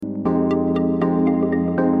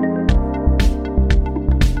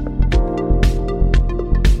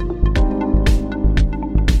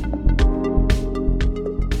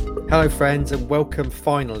Hello, friends, and welcome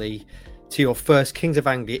finally to your first Kings of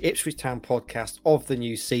Anglia Ipswich Town podcast of the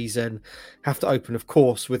new season. Have to open, of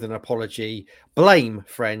course, with an apology. Blame,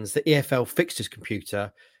 friends, the EFL fixtures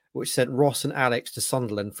computer, which sent Ross and Alex to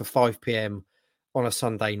Sunderland for 5 p.m. on a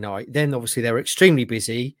Sunday night. Then, obviously, they were extremely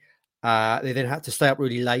busy. They then had to stay up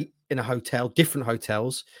really late in a hotel, different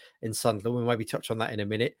hotels in Sunderland. We'll maybe touch on that in a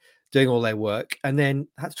minute, doing all their work, and then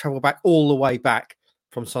had to travel back all the way back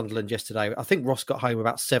from Sunderland yesterday. I think Ross got home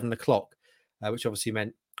about 7 o'clock, which obviously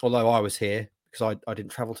meant, although I was here, because I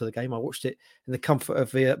didn't travel to the game, I watched it in the comfort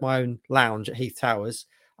of my own lounge at Heath Towers.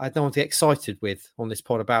 I had no one to get excited with on this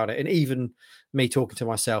pod about it. And even me talking to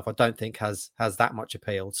myself, I don't think has that much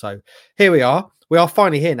appeal. So here we are. We are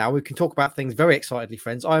finally here now. We can talk about things very excitedly,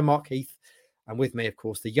 friends. I'm Mark Heath, and with me, of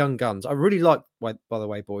course, the Young Guns. I really like, by the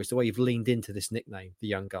way, boys, the way you've leaned into this nickname, the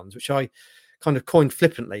Young Guns, which I kind of coined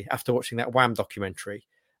flippantly after watching that Wham documentary.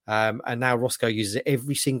 And now Roscoe uses it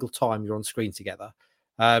every single time you're on screen together.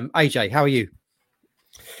 AJ, how are you?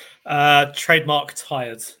 Trademark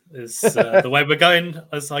tired is the way we're going,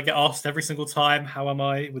 as I get asked every single time, how am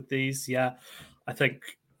I with these? Yeah, I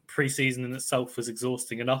think pre-season in itself was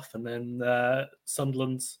exhausting enough, and then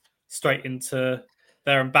Sunderland straight into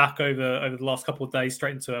there and back over the last couple of days,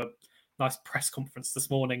 straight into a nice press conference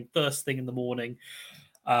this morning, first thing in the morning.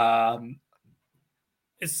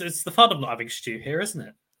 It's the fun of not having Stu here, isn't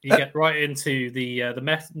it? You get right into the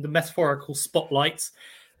metaphorical spotlight,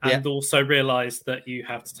 and also realise that you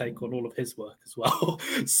have to take on all of his work as well.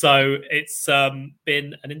 So it's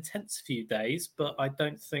been an intense few days, but I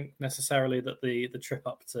don't think necessarily that the trip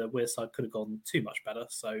up to Wearside could have gone too much better.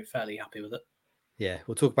 So fairly happy with it. Yeah,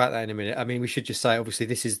 we'll talk about that in a minute. I mean, we should just say, obviously,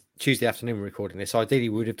 this is Tuesday afternoon we're recording this. Ideally,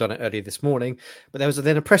 we would have done it earlier this morning, but there was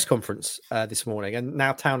then a press conference this morning, and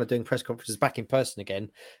now Town are doing press conferences back in person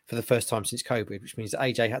again for the first time since COVID, which means that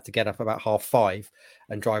AJ had to get up about 5:30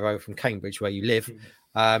 and drive over from Cambridge, where you live,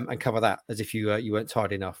 and cover that as if you weren't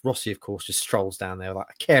tired enough. Rossi, of course, just strolls down there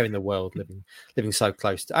like a care in the world, living so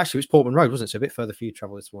close to. Actually, it was Portman Road, wasn't it? So a bit further for you to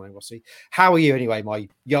travel this morning, Rossi. How are you anyway, my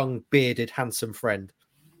young, bearded, handsome friend?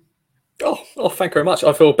 Oh, thank you very much.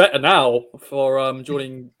 I feel better now for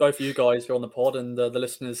joining both of you guys here on the pod and the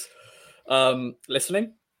listeners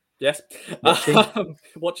listening. Yes.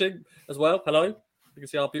 Watching as well. Hello. You can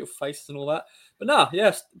see our beautiful faces and all that. But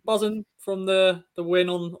yes, buzzing from the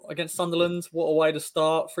win against Sunderland. What a way to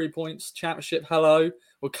start. 3 points, championship. Hello.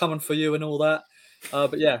 We're coming for you and all that.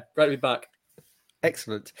 But yeah, great to be back.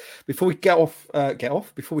 Excellent. Before we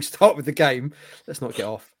before we start with the game, let's not get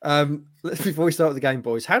off. Before we start with the game,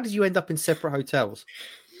 boys, how did you end up in separate hotels?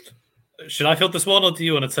 Should I field this one, or do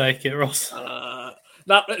you want to take it, Ross?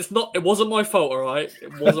 It's not. It wasn't my fault, all right?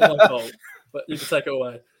 It wasn't my fault, but you can take it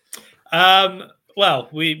away. Well,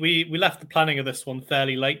 we left the planning of this one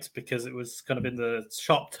fairly late because it was kind of in the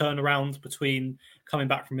sharp turnaround between coming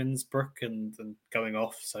back from Innsbruck and going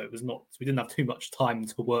off. So we didn't have too much time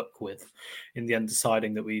to work with in the end,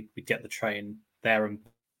 deciding that we'd get the train there and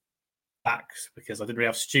back, because I didn't really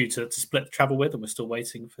have Stu to split the travel with, and we're still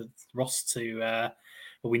waiting for Ross to...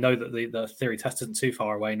 Well, we know that the theory test isn't too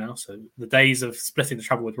far away now, so the days of splitting the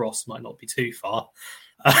travel with Ross might not be too far.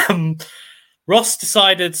 Ross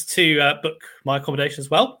decided to book my accommodation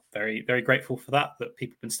as well. Very, very grateful for that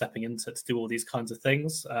people have been stepping in to do all these kinds of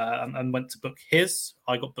things, and went to book his.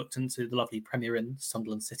 I got booked into the lovely Premier Inn,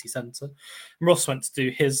 Sunderland City Centre. And Ross went to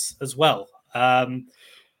do his as well.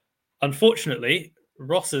 Unfortunately,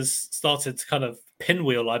 Ross has started to kind of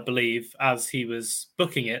pinwheel, I believe, as he was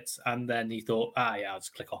booking it, and then he thought, I'll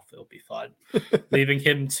just click off, it'll be fine. Leaving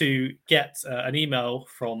him to get an email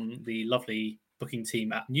from the lovely booking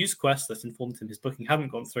team at NewsQuest that informed him his booking hadn't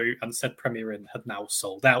gone through and said Premier Inn had now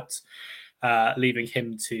sold out, leaving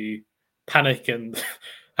him to panic and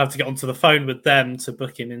have to get onto the phone with them to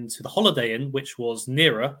book him into the Holiday Inn, which was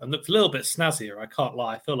nearer and looked a little bit snazzier. I can't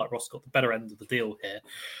lie. I feel like Ross got the better end of the deal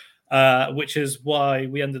here, which is why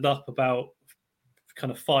we ended up about kind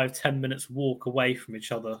of 5-10 minutes walk away from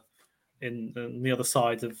each other in the other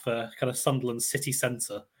side of kind of Sunderland city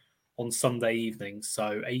centre on Sunday evening.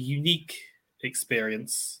 So a unique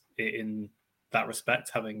experience in that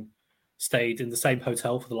respect, having stayed in the same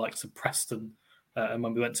hotel for the likes of Preston, and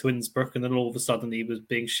when we went to Innsbruck, and then all of a sudden he was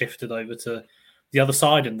being shifted over to the other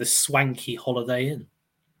side in this swanky Holiday Inn.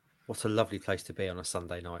 What a lovely place to be on a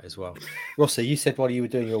Sunday night as well. Rossi, you said while you were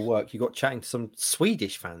doing your work, you got chatting to some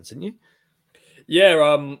Swedish fans, didn't you? Yeah,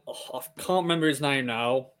 I can't remember his name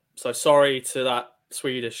now, so sorry to that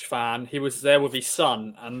Swedish fan. He was there with his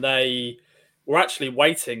son, and they were actually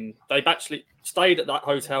waiting. They've actually stayed at that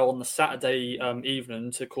hotel on the Saturday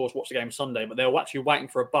evening to, of course, watch the game Sunday, but they were actually waiting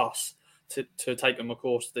for a bus to take them, of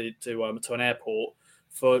course, to an airport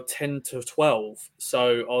for 10 to 12.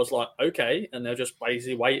 So I was like, okay, and they're just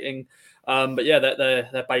basically waiting. But yeah,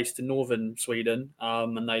 they're based in northern Sweden,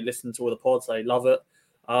 and they listen to all the pods. They love it.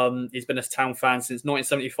 He's been a Town fan since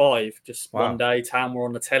 1975. Just one day, Town were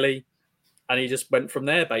on the telly, and he just went from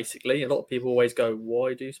there, basically. A lot of people always go,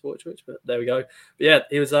 why do you support Ipswich? But there we go. But yeah,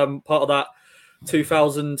 he was part of that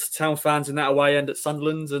 2,000 Town fans in that away end at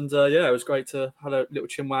Sunderland. And yeah, it was great to have a little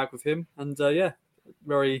chinwag with him. And yeah,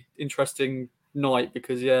 very interesting night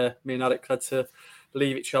because, yeah, me and Alex had to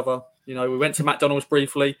leave each other. You know, we went to McDonald's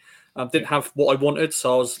briefly. Didn't have what I wanted,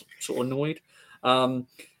 so I was sort of annoyed. And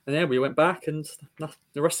yeah, we went back and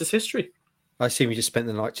the rest is history. I assume you just spent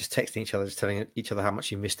the night just texting each other, just telling each other how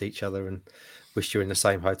much you missed each other and wished you were in the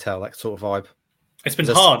same hotel, that sort of vibe. It's been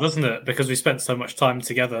hard, hasn't it? Because we spent so much time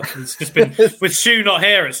together. It's just been, with Shu not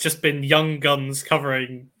here, it's just been young guns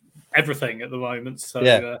covering everything at the moment. So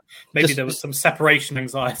yeah. Maybe there was some separation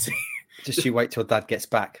anxiety. Just you wait till Dad gets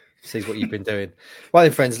back, sees what you've been doing. Well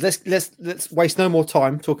then, friends, let's waste no more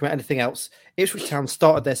time talking about anything else. Ipswich Town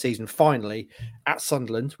started their season finally at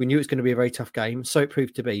Sunderland. We knew it was going to be a very tough game, so it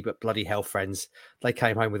proved to be. But bloody hell, friends, they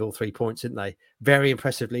came home with all 3 points, didn't they? Very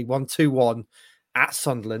impressively, 1-2-1 at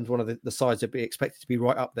Sunderland, one of the sides that be expected to be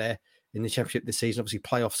right up there in the Championship this season. Obviously,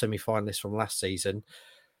 playoff semi-finalists from last season.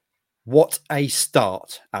 What a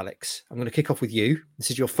start, Alex! I'm going to kick off with you.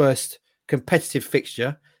 This is your first competitive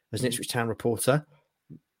fixture as an Ipswich Town reporter.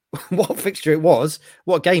 What fixture it was,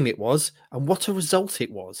 what game it was, and what a result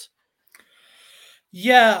it was.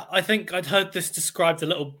 Yeah, I think I'd heard this described a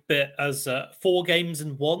little bit as 4 games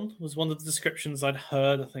in 1 was one of the descriptions I'd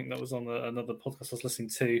heard. I think that was on another podcast I was listening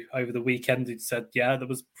to over the weekend. Who'd said, yeah, there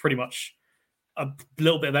was pretty much a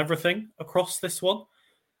little bit of everything across this one.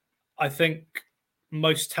 I think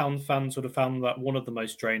most Town fans would have found that one of the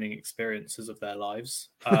most draining experiences of their lives.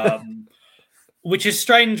 Which is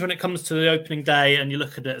strange when it comes to the opening day and you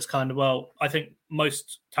look at it as kind of, well, I think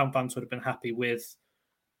most Town fans would have been happy with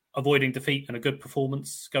avoiding defeat and a good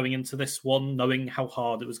performance going into this one, knowing how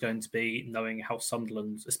hard it was going to be, knowing how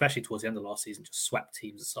Sunderland, especially towards the end of last season, just swept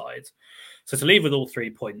teams aside. So to leave with all 3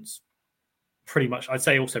 points, pretty much, I'd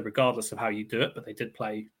say also regardless of how you do it, but they did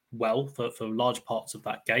play well for large parts of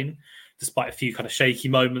that game, despite a few kind of shaky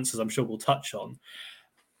moments, as I'm sure we'll touch on.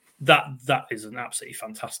 That is an absolutely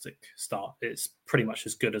fantastic start. It's pretty much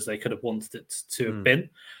as good as they could have wanted it to have been.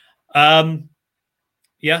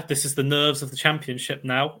 Yeah, this is the nerves of the Championship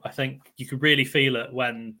now. I think you could really feel it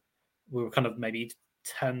when we were kind of maybe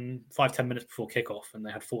 10 minutes before kickoff and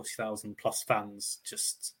they had 40,000 plus fans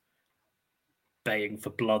just baying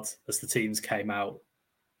for blood as the teams came out.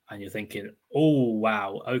 And you're thinking, oh,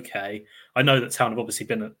 wow, okay. I know that Town have obviously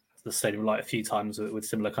been at the Stadium of Light a few times with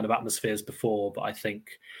similar kind of atmospheres before, but I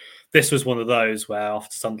think this was one of those where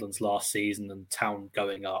after Sunderland's last season and Town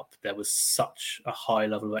going up, there was such a high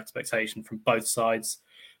level of expectation from both sides.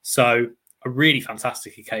 So a really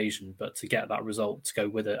fantastic occasion, but to get that result to go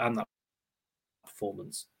with it and that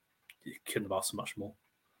performance, you couldn't have asked for much more.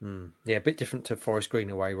 Yeah, a bit different to Forest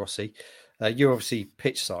Green away, Rossi. You're obviously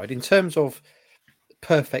pitch side. In terms of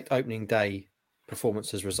perfect opening day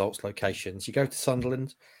performances, results, locations, you go to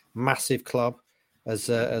Sunderland, massive club, as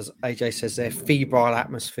AJ says there, febrile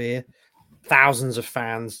atmosphere, thousands of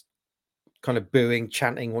fans kind of booing,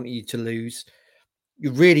 chanting, wanting you to lose.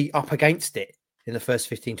 You're really up against it in the first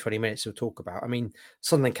 15, 20 minutes we'll talk about. I mean,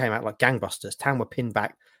 Sunderland came out like gangbusters. Town were pinned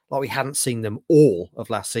back like we hadn't seen them all of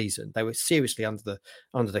last season. They were seriously under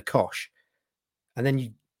the cosh. And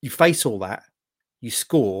then you face all that, you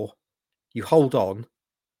score, you hold on,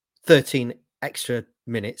 13 extra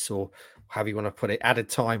minutes or however you want to put it, added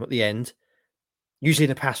time at the end. Usually in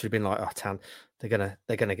the past, we've been like, oh, Town, they're gonna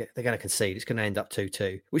concede. It's gonna end up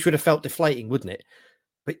 2-2, which would have felt deflating, wouldn't it?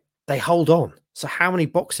 But they hold on. So how many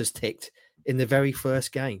boxes ticked in the very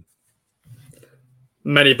first game?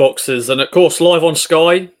 Many boxes, and of course, live on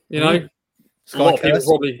Sky. You know, Sky a lot of people curse?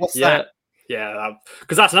 probably What's that? Yeah,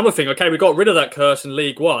 because that's another thing. Okay, we got rid of that curse in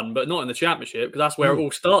League One, but not in the Championship because that's where it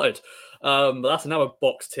all started. But that's another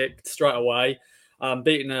box ticked straight away.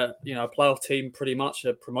 Beating a playoff team, pretty much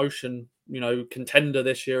a promotion contender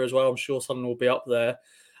this year as well. I'm sure Sunderland will be up there.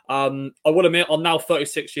 I will admit I'm now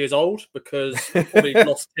 36 years old because I probably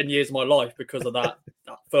lost 10 years of my life because of that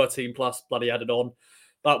 13 plus bloody added on.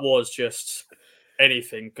 That was just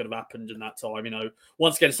anything could have happened in that time.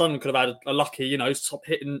 Once again, Sunderland could have had a lucky, stop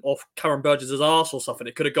hitting off Karen Burgess' arse or something.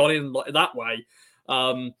 It could have gone in like that way.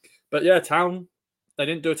 But yeah, Town, they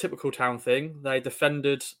didn't do a typical Town thing. They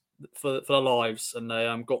defended for their lives and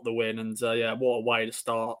they got the win. And yeah, what a way to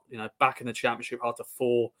start, back in the Championship after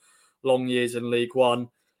 4 long years in League One.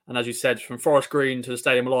 And as you said, from Forest Green to the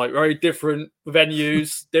Stadium of Light, very different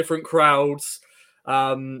venues, different crowds.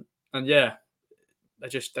 And yeah,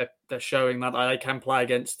 they're showing that they can play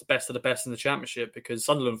against the best of the best in the Championship, because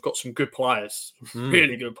Sunderland have got some good players,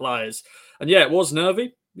 really good players. And yeah, it was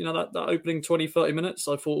nervy. That opening 20, 30 minutes,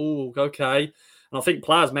 I thought, oh, okay. And I think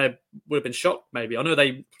players would have been shocked, maybe. I know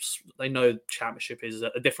they know Championship is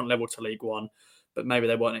a different level to League One, but maybe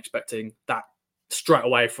they weren't expecting that straight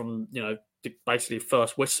away from, basically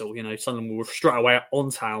first whistle. Sunderland were straight away on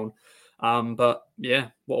town. But yeah,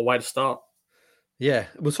 what a way to start. Yeah,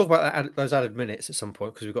 we'll talk about those added minutes at some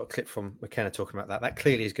point, because we've got a clip from McKenna talking about that. That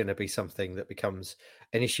clearly is going to be something that becomes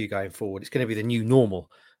an issue going forward. It's going to be the new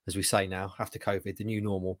normal, as we say now, after COVID, the new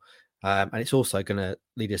normal. And it's also going to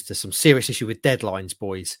lead us to some serious issue with deadlines,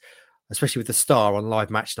 boys, especially with the Star on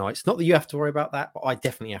live match nights. Not that you have to worry about that, but I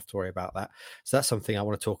definitely have to worry about that. So that's something I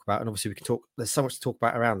want to talk about. And obviously we can talk, there's so much to talk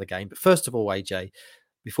about around the game. But first of all, AJ,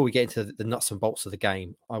 before we get into the nuts and bolts of the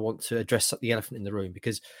game, I want to address the elephant in the room,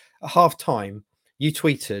 because at half time, you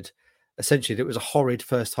tweeted essentially that it was a horrid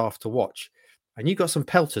first half to watch, and you got some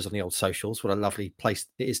pelters on the old socials. What a lovely place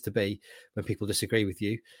it is to be when people disagree with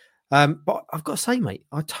you. But I've got to say, mate,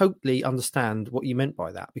 I totally understand what you meant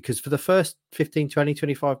by that, because for the first 15, 20,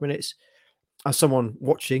 25 minutes, as someone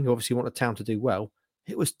watching who obviously wanted Town to do well,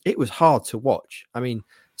 it was hard to watch. I mean,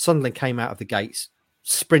 Sunderland came out of the gates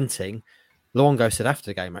sprinting. Luongo said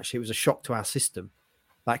after the game, actually, it was a shock to our system,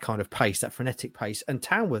 that kind of pace, that frenetic pace. And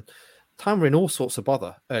Town were in all sorts of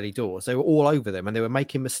bother early doors. They were all over them, and they were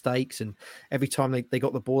making mistakes. And every time they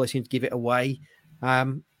got the ball, they seemed to give it away.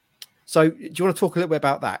 So do you want to talk a little bit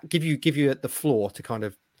about that? Give you the floor to kind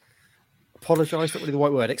of apologise, not really the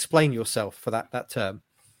right word, explain yourself for that term.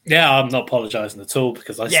 Yeah, I'm not apologising at all,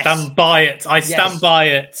 because I stand by it. Stand by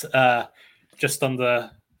it just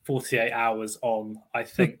under 48 hours on. I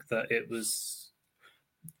think that it was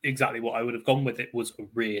exactly what I would have gone with. It was a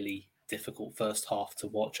really difficult first half to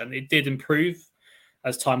watch, and it did improve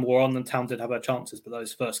as time wore on, and Town did have their chances, but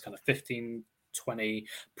those first kind of 15, 20,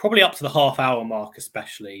 probably up to the half hour mark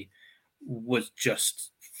especially, was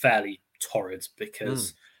just fairly torrid,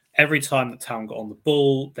 because every time that Town got on the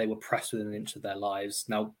ball, they were pressed within an inch of their lives.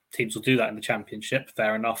 Now, teams will do that in the Championship,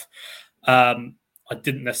 fair enough. I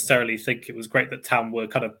didn't necessarily think it was great that Town were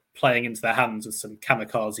kind of playing into their hands with some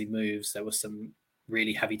kamikaze moves. There were some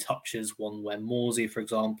really heavy touches. One where Morsey, for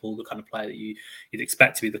example, the kind of player that you'd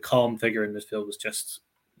expect to be the calm figure in midfield, was just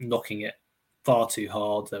knocking it far too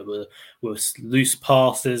hard. There were loose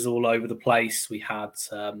passes all over the place. We had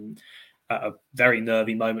a very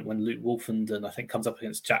nervy moment when Luke Wolfenden, I think, comes up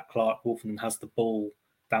against Jack Clark. Wolfenden has the ball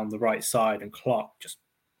down the right side, and Clark just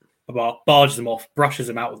barges him off, brushes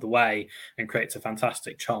him out of the way, and creates a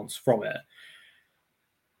fantastic chance from it.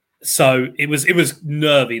 So it was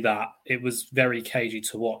nervy. That it was very cagey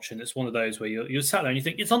to watch, and it's one of those where you're sat there and you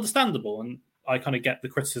think it's understandable. And I kind of get the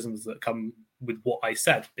criticisms that come with what I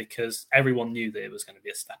said, because everyone knew that it was going to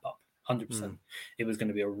be a step up, 100%. It was going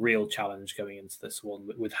to be a real challenge going into this one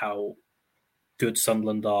with how good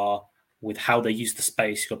Sunderland are, with how they use the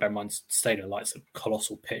space. You've got to bear in mind, Stadium Light's a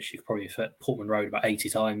colossal pitch. You could probably fit Portman Road about 80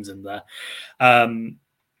 times in there.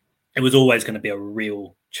 It was always going to be a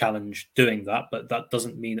real challenge doing that, but that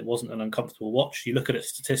doesn't mean it wasn't an uncomfortable watch. You look at it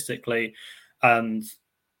statistically, and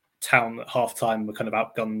Town at halftime were kind of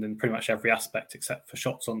outgunned in pretty much every aspect except for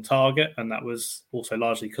shots on target, and that was also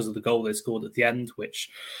largely because of the goal they scored at the end, which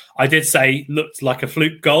I did say looked like a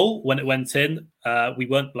fluke goal when it went in. We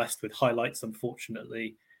weren't blessed with highlights,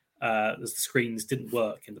 unfortunately, as the screens didn't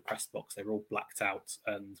work in the press box. They were all blacked out,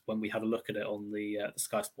 and when we had a look at it on the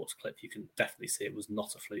Sky Sports clip, you can definitely see it was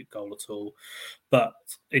not a fluke goal at all. But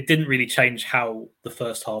it didn't really change how the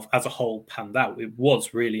first half as a whole panned out. It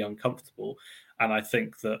was really uncomfortable, and I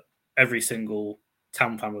think that every single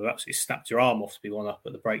Town fan would have absolutely snapped your arm off to be 1-up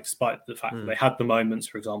at the break, despite the fact that they had the moments.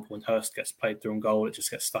 For example, when Hurst gets played through on goal, it just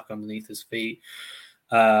gets stuck underneath his feet.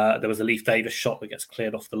 There was a Leif Davis shot that gets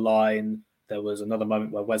cleared off the line. There was another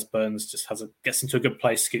moment where Wes Burns just gets into a good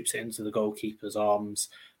place, scoops it into the goalkeeper's arms.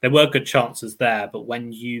 There were good chances there, but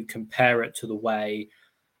when you compare it to the way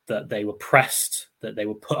that they were pressed, that they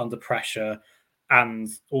were put under pressure, and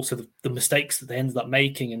also the mistakes that they ended up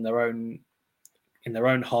making in their own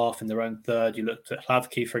half, in their own third. You looked at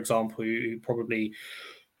Hladky, for example, who probably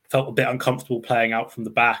felt a bit uncomfortable playing out from the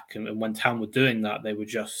back. And when Town were doing that, they were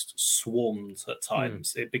just swarmed at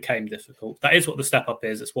times. It became difficult. That is what the step up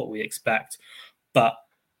is. It's what we expect. But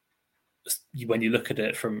when you look at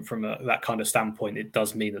it from that kind of standpoint, it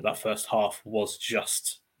does mean that first half was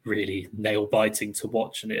just really nail biting to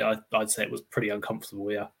watch. And I'd say it was pretty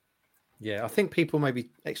uncomfortable. Yeah. Yeah. I think people maybe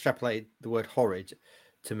extrapolated the word horrid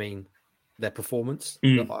to mean their performance,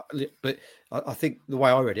 but I think the way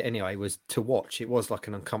I read it anyway was to watch. It was like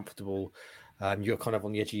an uncomfortable You're kind of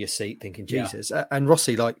on the edge of your seat thinking, Yeah. Jesus. And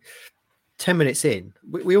Rossi, like 10 minutes in,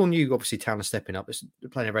 we all knew obviously Town are stepping up. They're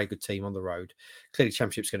playing a very good team on the road. Clearly,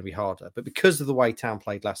 Championship's going to be harder. But because of the way Town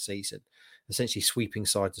played last season, essentially sweeping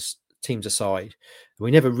teams aside,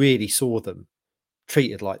 we never really saw them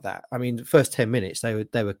treated like that. I mean, the first 10 minutes,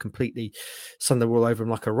 they were completely Sunday all over them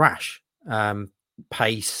like a rash.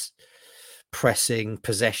 Pace, pressing,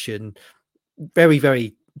 possession, very,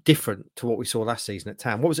 very different to what we saw last season at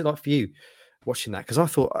Town. What was it like for you watching that? Because I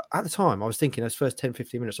thought at the time, I was thinking those first 10,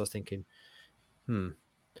 15 minutes, I was thinking,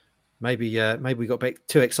 maybe we got a bit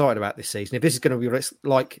too excited about this season. If this is going to be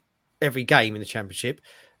like every game in the Championship,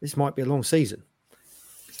 this might be a long season.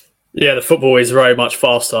 Yeah, the football is very much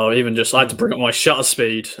faster. Even just, I had to bring up my shutter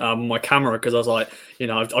speed on my camera because I was like,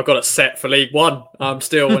 I've got it set for League One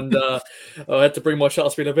still, and I had to bring my shutter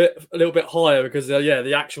speed a little bit higher because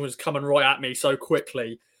the action was coming right at me so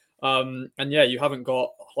quickly. You haven't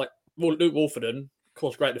got Luke Wolfenden, of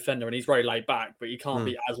course, great defender, and he's very laid back, but you can't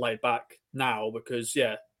be as laid back now because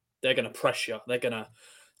they're going to press you, they're going to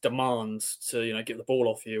demand to get the ball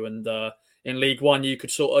off you, and in League One, you could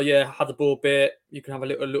sort of have the ball a bit. You can have a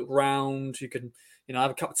little look round. You can have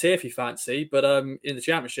a cup of tea if you fancy. But in the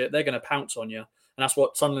Championship, they're going to pounce on you, and that's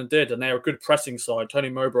what Sunderland did. And they're a good pressing side. Tony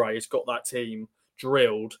Mowbray has got that team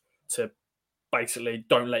drilled to basically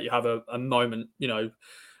don't let you have a moment,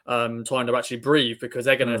 time to actually breathe because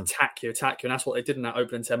they're going to attack you, and that's what they did in that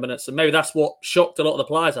opening 10 minutes. And maybe that's what shocked a lot of the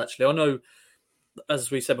players. Actually, I know, as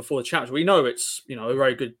we said before the Championship, we know it's a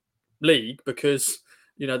very good league because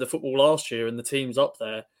the football last year and the teams up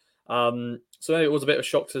there. So maybe it was a bit of a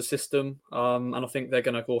shock to the system. And I think they're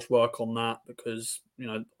going to, of course, work on that because,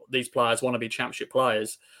 these players want to be Championship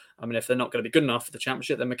players. I mean, if they're not going to be good enough for the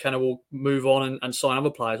Championship, then McKenna will move on and sign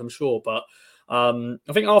other players, I'm sure. But I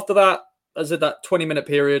think after that, as I said, that 20-minute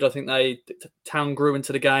period, I think Town grew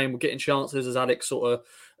into the game. We're getting chances, as Alex sort of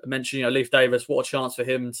mentioned, Leif Davis, what a chance for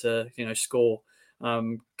him to, score.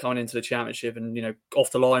 Coming into the Championship and,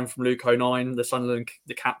 off the line from Luke O'Nien, the Sunderland,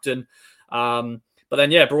 the captain. But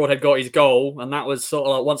then, Broadhead got his goal, and that was sort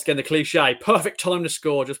of like, once again, the cliche, perfect time to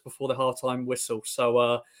score just before the half-time whistle.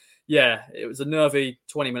 So, it was a nervy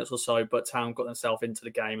 20 minutes or so, but Town got themselves into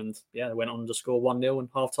the game and, they went on to score 1-0 in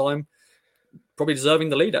half-time. Probably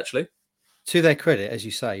deserving the lead, actually. To their credit, as you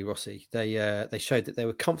say, Rossi, they showed that they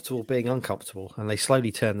were comfortable being uncomfortable, and they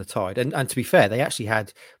slowly turned the tide. And to be fair, they actually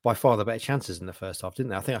had by far the better chances in the first half, didn't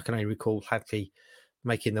they? I think I can only recall Hadley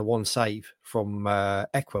making the one save from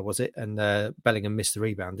Ekwa, was it? And Bellingham missed the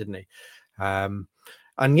rebound, didn't he?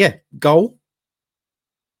 Goal.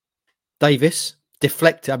 Davis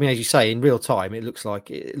deflected. I mean, as you say, in real time, it looks like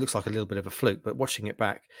a little bit of a fluke, but watching it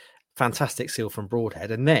back, fantastic seal from Broadhead,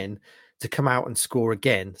 and then to come out and score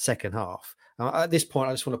again second half. At this point,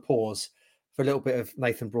 I just want to pause for a little bit of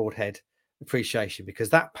Nathan Broadhead appreciation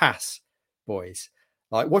because that pass, boys,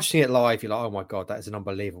 like watching it live, you're like, oh my God, that is an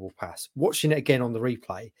unbelievable pass. Watching it again on the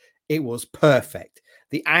replay, it was perfect.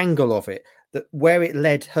 The angle of it, that where it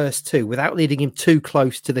led Hurst to without leading him too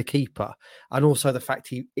close to the keeper, and also the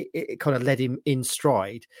fact it kind of led him in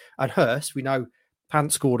stride. And Hurst, we know,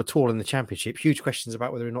 hadn't scored at all in the Championship. Huge questions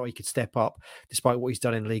about whether or not he could step up despite what he's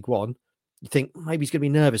done in League One. You think maybe he's going to be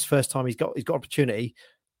nervous first time he's got opportunity.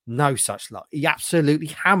 No such luck. He absolutely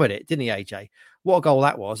hammered it, didn't he, AJ? What a goal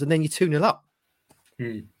that was. And then you're 2-0 up.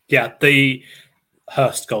 Yeah, the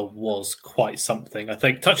Hurst goal was quite something. I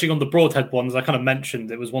think touching on the Broadhead ones, I kind of mentioned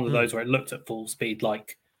it was one of those where it looked at full speed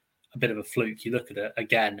like a bit of a fluke. You look at it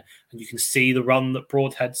again and you can see the run that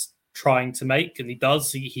Broadhead's trying to make, and he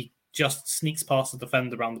does. He just sneaks past the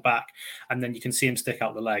defender around the back, and then you can see him stick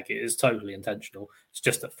out the leg. It is totally intentional. It's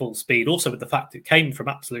just at full speed. Also, with the fact it came from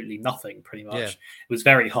absolutely nothing, pretty much. Yeah. It was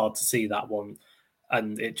very hard to see that one,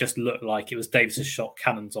 and it just looked like it was Davis's shot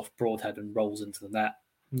cannons off Broadhead and rolls into the net.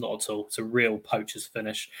 Not at all. It's a real poacher's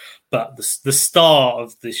finish. But the star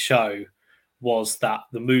of this show was that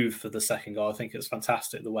the move for the second goal. I think it's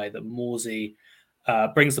fantastic the way that Morsey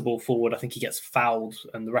brings the ball forward. I think he gets fouled,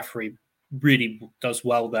 and the referee really does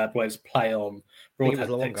well there, waves play on. Broadhead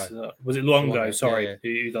was it Luongo? Sorry, yeah.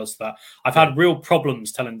 Who does that? I've had real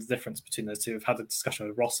problems telling the difference between those two. I've had a discussion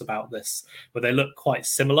with Ross about this, where they look quite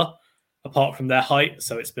similar apart from their height,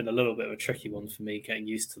 so it's been a little bit of a tricky one for me getting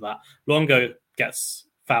used to that. Luongo gets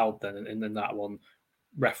fouled then, and then that one,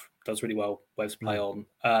 ref does really well, waves play on.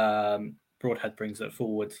 Broadhead brings it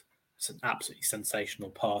forward. It's an absolutely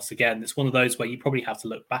sensational pass. Again, it's one of those where you probably have to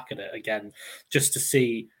look back at it again just to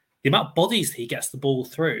see the amount of bodies he gets the ball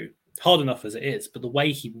through. Hard enough as it is, but the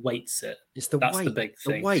way he weights it, that's the big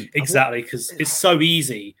thing. Exactly, because it's so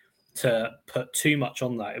easy to put too much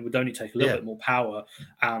on that. It would only take a little bit more power,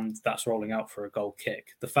 and that's rolling out for a goal kick.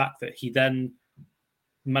 The fact that he then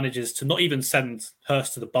manages to not even send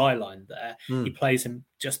Hurst to the byline there, he plays him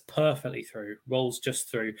just perfectly through, rolls just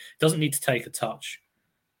through, doesn't need to take a touch.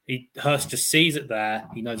 Hurst just sees it there,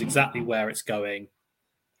 he knows exactly where it's going,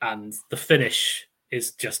 and the finish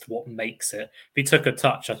is just what makes it. If he took a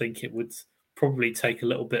touch, I think it would probably take a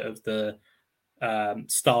little bit of the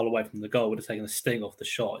style away from the goal, would have taken the sting off the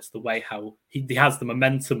shot. It's the way how he has the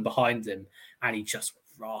momentum behind him and he just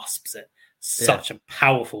rasps it. Such a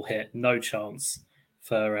powerful hit. No chance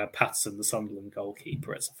for Patterson, the Sunderland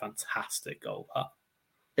goalkeeper. It's a fantastic goal.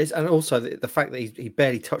 And also the fact that he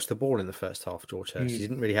barely touched the ball in the first half, George Hurst. He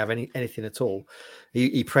didn't really have anything at all.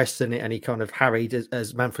 He pressed in it and he kind of harried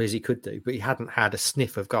as manfully as he could do, but he hadn't had a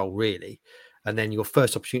sniff of goal, really. And then your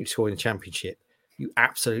first opportunity to score in the Championship, you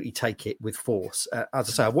absolutely take it with force. As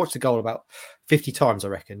I say, I watched the goal about 50 times, I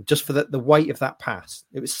reckon, just for the weight of that pass.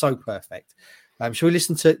 It was so perfect. Shall we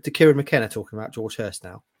listen to Kieran McKenna talking about George Hurst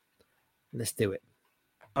now? Let's do it.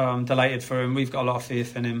 Delighted for him. We've got a lot of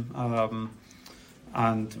faith in him.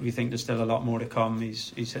 And we think there's still a lot more to come.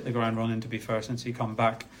 He's hit the ground running, to be fair, since he come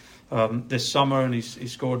back this summer, and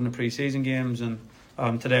he's scored in the pre-season games. And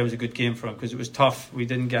today was a good game for him because it was tough. We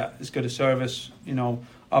didn't get as good a service,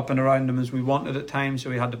 up and around him as we wanted at times. So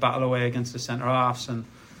we had to battle away against the centre halves, and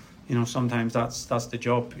sometimes that's the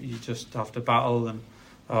job. You just have to battle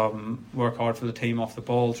and work hard for the team off the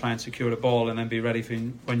ball, try and secure the ball, and then be ready for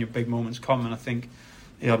when your big moments come. And I think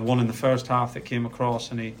he had one in the first half that came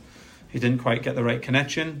across, and he didn't quite get the right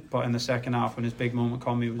connection, but in the second half, when his big moment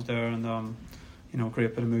come, he was there, and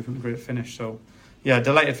great bit of movement, great finish. So, yeah,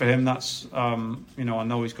 delighted for him. That's I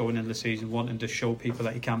know he's going into the season wanting to show people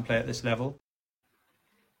that he can play at this level.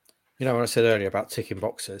 When I said earlier about ticking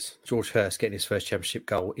boxes, George Hurst getting his first Championship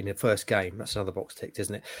goal in the first game, that's another box ticked,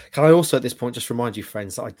 isn't it? Can I also at this point just remind you,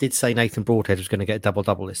 friends, that I did say Nathan Broadhead was going to get a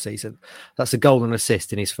double-double this season. That's a goal and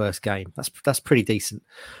assist in his first game. That's pretty decent.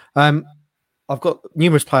 I've got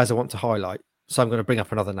numerous players I want to highlight, so I'm going to bring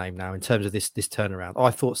up another name now in terms of this turnaround. I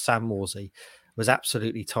thought Sam Morsy was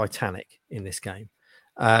absolutely titanic in this game.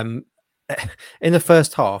 In the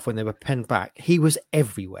first half, when they were penned back, he was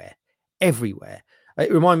everywhere.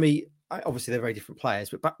 It reminded me, obviously they're very different players,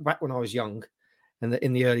 but back when I was young,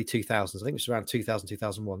 in the early 2000s, I think it was around 2000,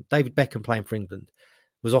 2001, David Beckham playing for England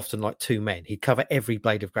was often like two men. He'd cover every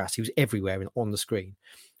blade of grass. He was everywhere on the screen.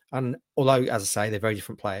 And although, as I say, they're very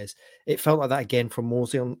different players, it felt like that again from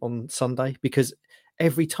Morsy on Sunday, because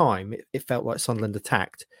every time it felt like Sunderland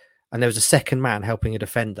attacked and there was a second man helping a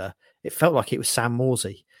defender, it felt like it was Sam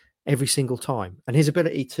Morsy every single time. And his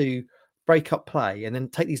ability to break up play and then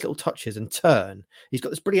take these little touches and turn, he's got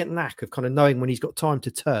this brilliant knack of kind of knowing when he's got time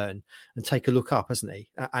to turn and take a look up, hasn't he?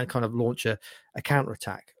 And kind of launch a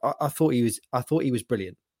counter-attack. I thought he was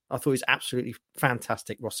brilliant. I thought he was absolutely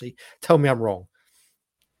fantastic, Rossi. Tell me I'm wrong.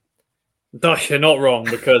 No, you're not wrong,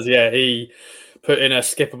 because he put in a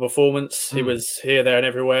skipper performance. He was here, there, and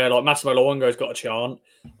everywhere. Like Massimo Luongo's got a chant,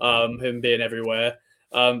 him being everywhere.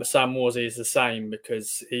 But Sam Morsy is the same,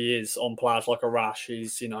 because he is on players like a rash.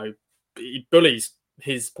 He's he bullies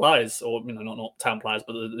his players, or not town players,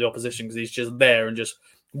 but the opposition, because he's just there and just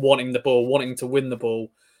wanting the ball, wanting to win the ball.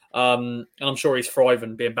 And I'm sure he's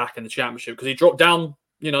thriving being back in the Championship, because he dropped down,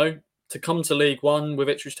 to come to League One with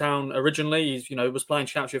Ipswich Town originally. He's, was playing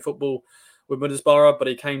Championship football with Middlesbrough, but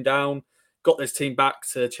he came down, got this team back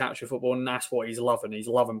to Championship football, and that's what he's loving. He's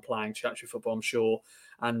loving playing Championship football, I'm sure.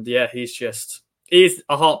 And he's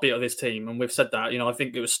a heartbeat of this team. And we've said that, I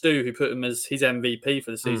think it was Stu who put him as his MVP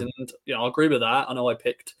for the season. And, I agree with that. I know I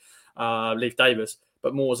picked Leif Davis,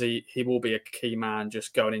 but Morsy, he will be a key man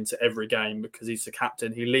just going into every game, because he's the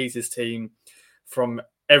captain. He leads his team from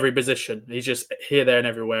every position. He's just here, there, and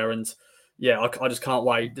everywhere. And I just can't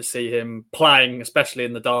wait to see him playing, especially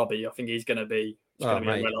in the derby. I think he's going to be well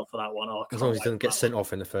up for that one. As long as he doesn't get sent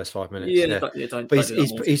off in the first 5 minutes.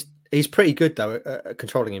 But he's pretty good though at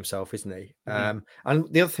controlling himself, isn't he? And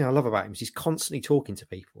the other thing I love about him is he's constantly talking to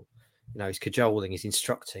people. He's cajoling, he's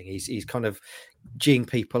instructing, he's kind of geeing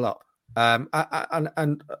people up. And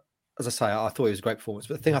as I say, I thought it was a great performance.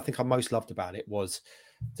 But the thing I think I most loved about it was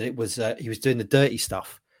that he was doing the dirty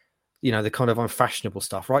stuff. The kind of unfashionable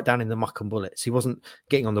stuff, right down in the muck and bullets. He wasn't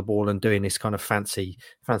getting on the ball and doing this kind of fancy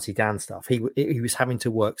Dan stuff. He was having to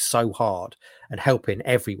work so hard and helping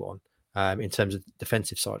everyone in terms of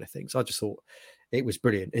defensive side of things. I just thought it was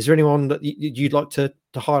brilliant. Is there anyone that you'd like to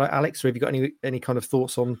highlight, Alex, or have you got any kind of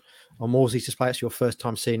thoughts on Morsy's display? It's your first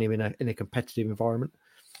time seeing him in a competitive environment.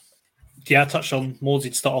 Yeah, I touched on Morsey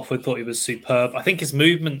to start off with. Thought he was superb. I think his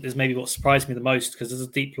movement is maybe what surprised me the most, because as a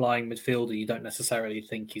deep lying midfielder, you don't necessarily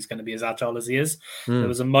think he's going to be as agile as he is. There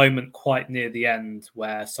was a moment quite near the end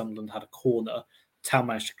where Sunderland had a corner. Town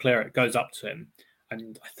managed to clear it, goes up to him,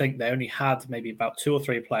 and I think they only had maybe about 2 or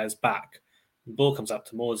 3 players back. The ball comes up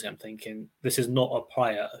to Morsey. I'm thinking, this is not a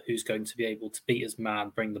player who's going to be able to beat his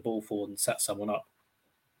man, bring the ball forward, and set someone up.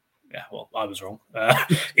 Yeah, well, I was wrong.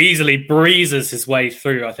 Easily breezes his way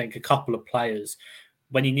through, I think, a couple of players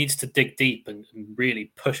when he needs to dig deep and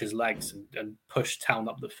really push his legs and push Town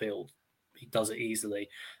up the field. He does it easily,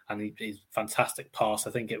 and he's fantastic pass.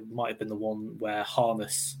 I think it might have been the one where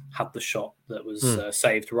Harness had the shot that was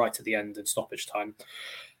saved right at the end in stoppage time.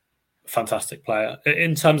 Fantastic player.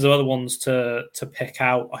 In terms of other ones to pick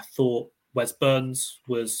out, I thought Wes Burns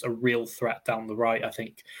was a real threat down the right. I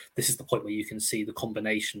think this is the point where you can see the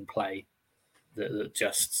combination play that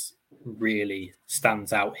just really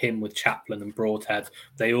stands out. Him with Chaplin and Broadhead,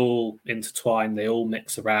 they all intertwine, they all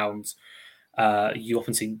mix around. You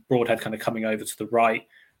often see Broadhead kind of coming over to the right.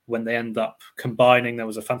 When they end up combining, there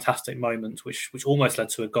was a fantastic moment which almost led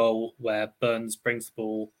to a goal where Burns brings the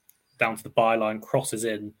ball down to the byline, crosses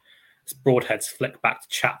in. It's Broadhead's flick back to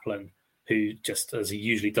Chaplin, who just, as he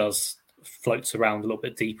usually does, floats around a little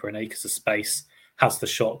bit deeper in acres of space, has the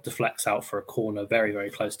shot, deflects out for a corner, very, very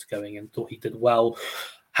close to going in. Thought he did well.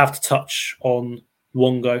 Have to touch on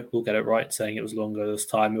Luongo. We'll get it right, saying it was Luongo this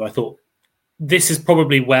time, who I thought this is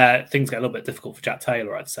probably where things get a little bit difficult for Jack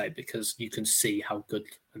Taylor, I'd say, because you can see how good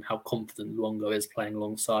and how confident Luongo is playing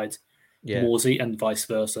alongside Morsey and vice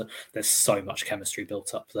versa. There's so much chemistry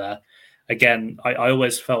built up there. Again, I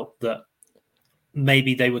always felt that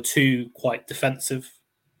maybe they were two quite defensive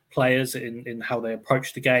players in how they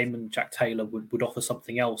approach the game, and Jack Taylor would offer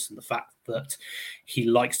something else in the fact that he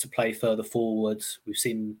likes to play further forward. We've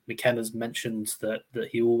seen McKenna's mentioned that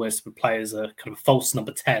he always would play as a kind of false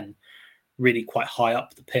number 10, really quite high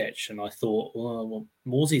up the pitch. And I thought, well,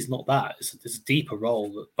 Morsey's not that. It's a deeper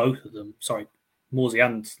role that both of them, Morsey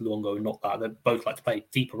and Luongo are not that. They both like to play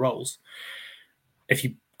deeper roles. If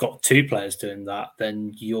you've got 2 players doing that,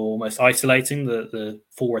 then you're almost isolating the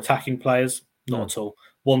 4 attacking players. Not at all.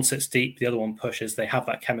 One sits deep, the other one pushes. They have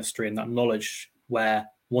that chemistry and that knowledge where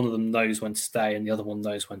one of them knows when to stay and the other one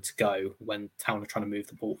knows when to go when Town are trying to move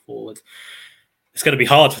the ball forward. It's going to be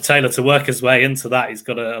hard for Taylor to work his way into that. He's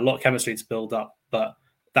got a lot of chemistry to build up, but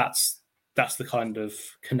that's the kind of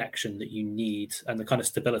connection that you need and the kind of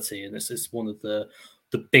stability. And this is one of the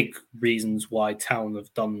big reasons why Town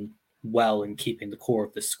have done well in keeping the core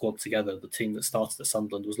of this squad together. The team that started at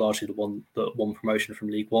Sunderland was largely the one that won promotion from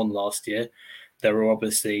League One last year. There were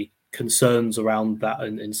obviously concerns around that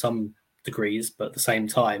in some degrees, but at the same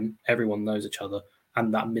time, everyone knows each other,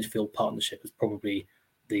 and that midfield partnership is probably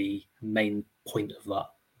the main point of that.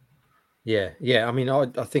 Yeah. I mean, I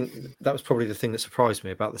think that was probably the thing that surprised me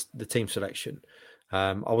about the team selection.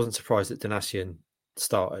 I wasn't surprised that Donatian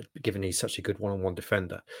started, given he's such a good one-on-one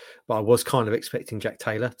defender, but I was kind of expecting Jack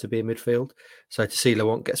Taylor to be in midfield. So to see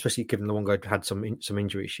Luongo, especially given Luongo had some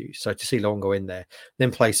injury issues, so to see Luongo in there, then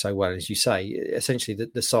play so well, as you say, essentially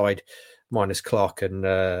the side minus Clark and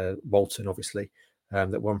Walton, obviously,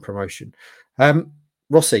 that won promotion.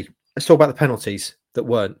 Rossi, let's talk about the penalties that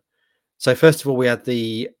weren't. So first of all, we had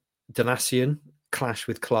the Donatian clash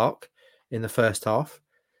with Clark in the first half,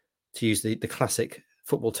 to use the classic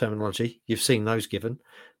football terminology. You've seen those given.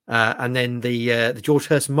 And then the George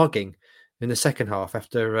Hurst mugging in the second half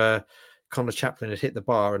after Connor Chaplin had hit the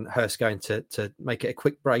bar and Hurst going to make it a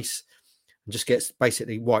quick brace and just gets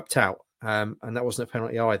basically wiped out. And that wasn't a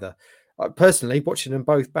penalty either. Personally, watching them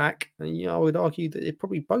both back, I would argue that it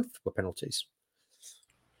probably both were penalties.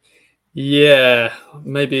 Yeah,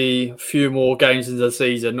 maybe a few more games into the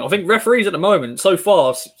season. I think referees at the moment, so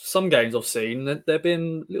far, some games I've seen, they've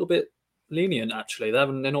been a little bit lenient, actually. They're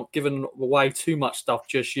not giving away too much stuff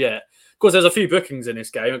just yet. Of course, there's a few bookings in this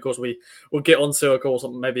game. Of course, we'll get onto,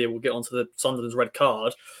 maybe we'll get onto the Sunderland's red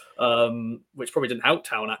card, which probably didn't help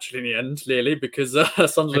Town, actually, in the end, clearly, because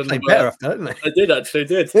Sunderland... They played better after, didn't they? They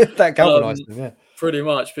did. That galvanised them, yeah. Pretty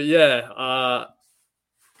much. But yeah,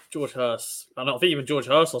 George Hurst, and I think even George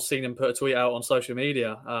Hurst, I've seen him put a tweet out on social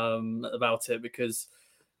media about it because,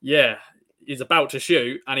 yeah, he's about to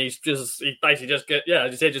shoot and he basically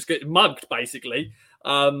just get mugged basically.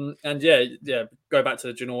 And go back to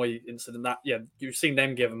the Genoy incident. That you've seen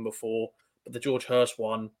them given before, but the George Hurst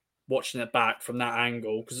one, watching it back from that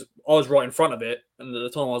angle, because I was right in front of it, and at the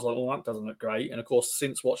time I was like, "Oh, that doesn't look great." And of course,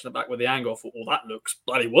 since watching it back with the angle, I thought, "Oh, that looks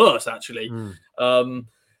bloody worse, actually."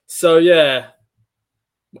 So yeah.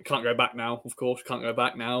 We can't go back now, of course. Can't go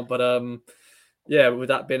back now. But would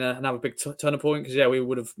that been another big turning point? Because we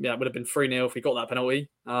would have it would have been 3-0 if we got that penalty.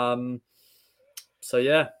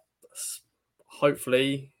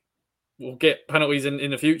 Hopefully we'll get penalties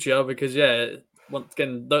in the future because once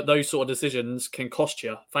again those sort of decisions can cost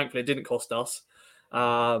you. Thankfully, it didn't cost us.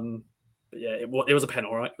 It was a pen,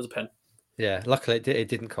 all right. It was a pen. Yeah, luckily it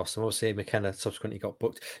didn't cost them. Obviously, McKenna subsequently got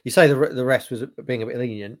booked. You say the rest was being a bit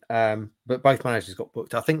lenient, but both managers got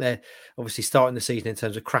booked. I think they're obviously starting the season in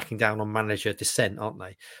terms of cracking down on manager dissent, aren't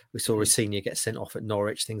they? We saw a senior get sent off at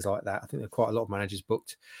Norwich, things like that. I think there are quite a lot of managers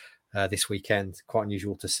booked this weekend. Quite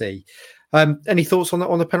unusual to see. Any thoughts on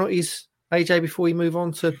the penalties, AJ, before we move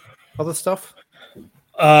on to other stuff?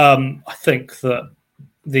 I think that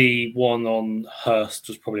the one on Hurst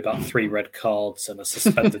was probably about 3 red cards and a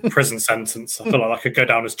suspended prison sentence. I feel like I could go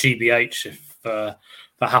down as GBH if that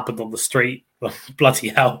happened on the street. Bloody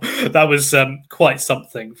hell. That was quite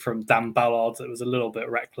something from Dan Ballard. It was a little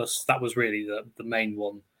bit reckless. That was really the main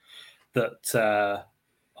one that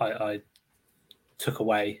I took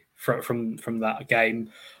away from that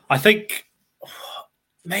game. I think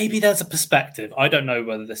maybe there's a perspective. I don't know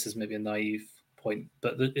whether this is maybe a naive point,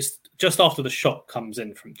 but it's just after the shot comes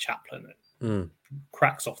in from Chaplin, it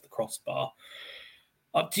cracks off the crossbar.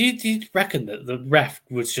 Do you reckon that the ref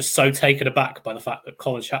was just so taken aback by the fact that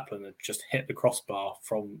Colin Chaplin had just hit the crossbar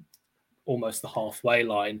from almost the halfway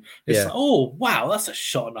line? It's like, oh wow, that's a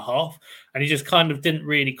shot and a half, and he just kind of didn't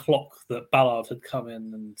really clock that Ballard had come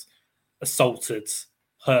in and assaulted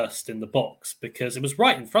Hurst in the box because it was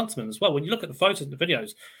right in front of him as well. When you look at the photos and the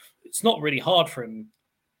videos, it's not really hard for him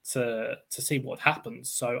to see what happened.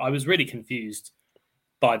 So I was really confused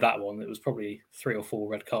by that one. It was probably 3 or 4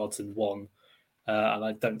 red cards in one. And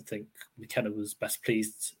I don't think McKenna was best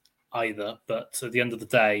pleased either. But at the end of the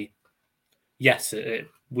day, yes, it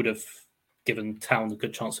would have given Town a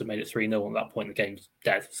good chance to have made it 3-0 at that point. The game's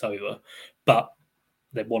dead, it's over. But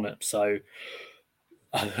they won it. So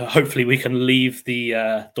hopefully we can leave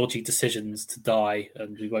the dodgy decisions to die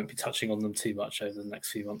and we won't be touching on them too much over the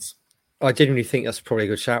next few months. I genuinely think that's probably a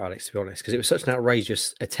good shout, Alex, to be honest, because it was such an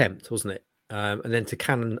outrageous attempt, wasn't it? And then to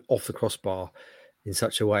cannon off the crossbar in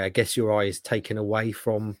such a way, I guess your eye is taken away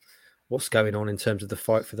from what's going on in terms of the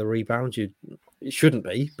fight for the rebound. It shouldn't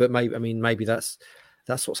be, but maybe that's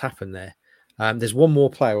what's happened there. There's one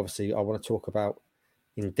more player, obviously, I want to talk about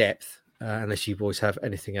in depth, unless you boys have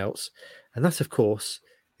anything else, and that, of course,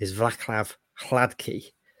 is Václav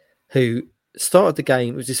Hladký, who started the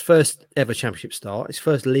game. It was his first ever championship start, his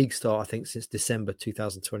first league start, I think, since December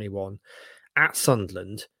 2021 at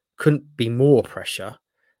Sunderland. Couldn't be more pressure.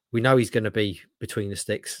 We know he's going to be between the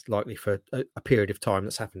sticks likely for a period of time.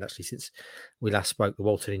 That's happened actually since we last spoke. The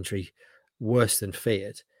Walton injury, worse than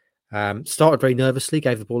feared. Started very nervously,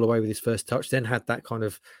 gave the ball away with his first touch, then had that kind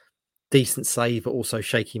of decent save, but also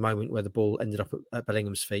shaky moment where the ball ended up at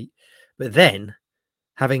Bellingham's feet. But then,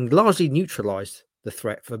 having largely neutralised the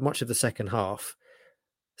threat for much of the second half,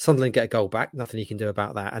 Sunderland get a goal back. Nothing you can do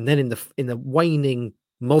about that. And then in the waning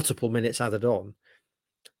multiple minutes added on,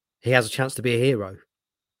 he has a chance to be a hero,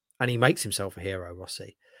 and he makes himself a hero.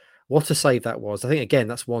 Rossi, what a save that was! I think again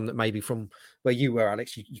that's one that maybe from where you were,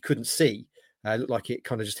 Alex, you couldn't see. Looked like it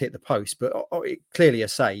kind of just hit the post, but it clearly a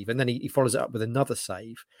save. And then he follows it up with another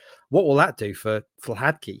save. What will that do for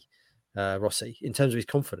Hladký, Rossi, in terms of his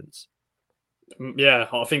confidence? Yeah,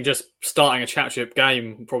 I think just starting a championship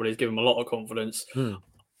game probably has given him a lot of confidence.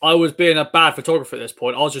 I was being a bad photographer at this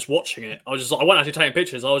point. I was just watching it. I wasn't actually taking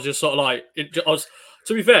pictures. I was just sort of like,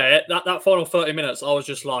 to be fair, that final 30 minutes, I was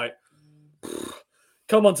just like,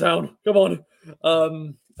 come on, Town, come on.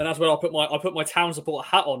 And that's when I put my Town supporter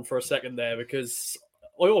hat on for a second there, because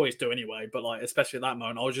I always do anyway. But like, especially at that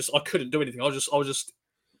moment, I couldn't do anything. I was just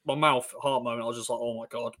my mouth heart moment. I was just like, oh my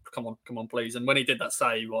god, come on, please. And when he did that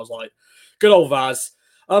save, I was like, good old Vaz.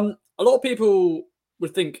 A lot of people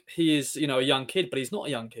would think he is, a young kid, but he's not a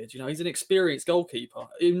young kid. He's an experienced goalkeeper.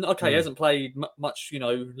 He hasn't played much,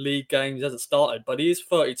 league games, he hasn't started, but he is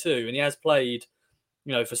 32 and he has played,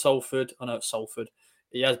 for Salford. I know it's Salford.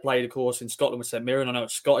 He has played, of course, in Scotland with St Mirren. I know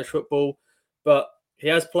it's Scottish football, but he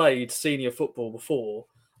has played senior football before.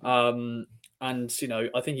 And,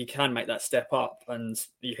 I think he can make that step up, and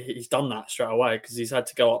he's done that straight away because he's had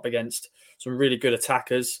to go up against some really good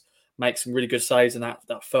attackers, make some really good saves in that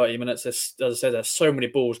 30 minutes. As I said, there's so many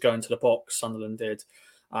balls going to the box, Sunderland did.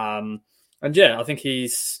 I think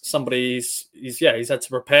he's had to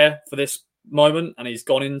prepare for this moment, and he's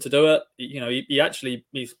gone in to do it. He actually,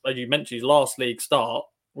 as you mentioned, his last league start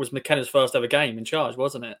was McKenna's first ever game in charge,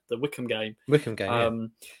 wasn't it? The Wycombe game. Yeah.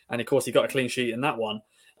 And of course, he got a clean sheet in that one.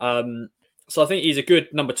 So I think he's a good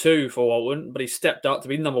number 2 for Walton, but he stepped up to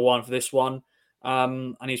be number 1 for this one.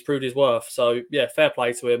 and he's proved his worth. So yeah, fair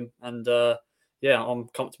play to him, and I'm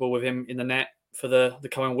comfortable with him in the net for the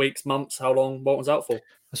coming weeks, months, how long Walton's out for.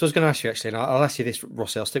 So I was going to ask you actually, and I'll ask you this,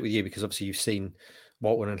 Rossi. I'll stick with you because obviously you've seen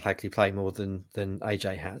Walton and Hagley play more than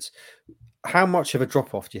AJ has. How much of a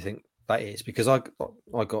drop off do you think that is? Because I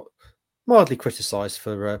got mildly criticised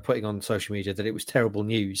for putting on social media that it was terrible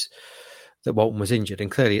news that Walton was injured, and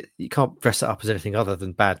clearly you can't dress it up as anything other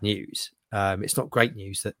than bad news. It's not great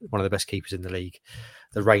news that one of the best keepers in the league,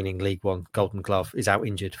 the reigning League One Golden Glove, is out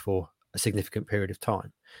injured for a significant period of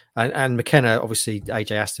time. And McKenna, obviously,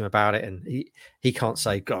 AJ asked him about it, and he can't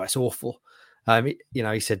say, "God, it's awful."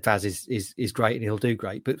 He said Vaz is great and he'll do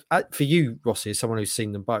great. But for you, Rossi, as someone who's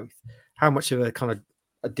seen them both, how much of a kind of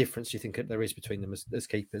a difference do you think there is between them as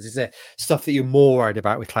keepers? Is there stuff that you're more worried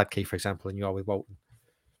about with Cladkey, for example, than you are with Walton?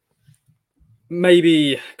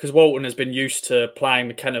 Maybe because Walton has been used to playing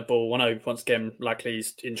McKenna ball. I know once again, likely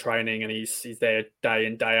he's in training and he's there day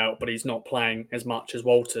in, day out, but he's not playing as much as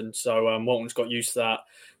Walton. So Walton's got used to that,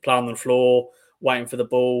 playing on the floor, waiting for the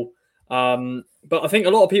ball. But I think a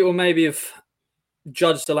lot of people maybe have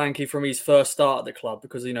judged Solanke from his first start at the club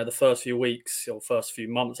because, the first few weeks or first few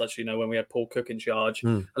months, actually, when we had Paul Cook in charge,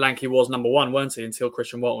 Solanke was number one, weren't he, until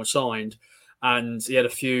Christian Walton was signed. And he had a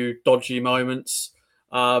few dodgy moments.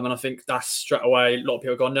 And I think that's straight away, a lot of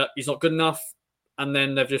people have gone, no, he's not good enough. And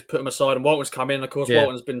then they've just put him aside and Walton's come in. Of course,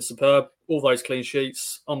 Walton's been superb. All those clean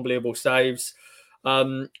sheets, unbelievable saves.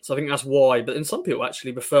 So I think that's why. But then some people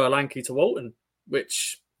actually prefer Solanke to Walton,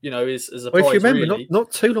 which, is a prize, if you remember, really.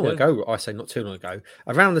 not too long ago, I say not too long ago,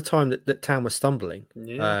 around the time that Town was stumbling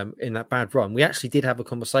in that bad run, we actually did have a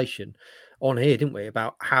conversation on here, didn't we,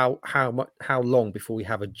 about how long before we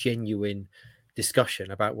have a genuine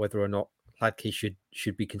discussion about whether or not Cladkey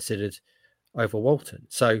should be considered over Walton.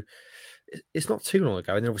 So it's not too long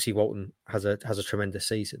ago, and obviously Walton has a tremendous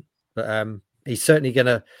season, but he's certainly going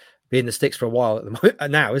to be in the sticks for a while at the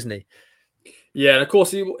moment now, isn't he? Yeah, and of course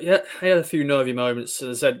he had a few nervy moments,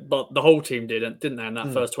 as I said, but the whole team didn't they? In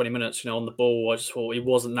that first 20 minutes, on the ball. I just thought he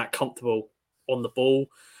wasn't that comfortable on the ball.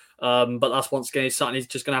 But that's once again something he's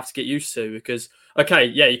just going to have to get used to because,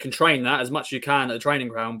 you can train that as much as you can at the training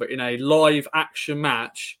ground, but in a live action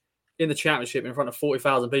match in the Championship in front of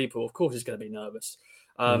 40,000 people, of course he's going to be nervous.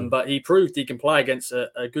 But he proved he can play against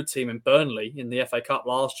a good team in Burnley in the FA Cup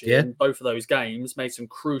last year. In both of those games, made some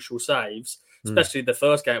crucial saves, especially the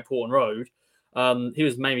first game at Portland Road. He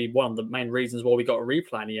was maybe one of the main reasons why we got a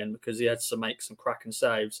replay in the end because he had to make some cracking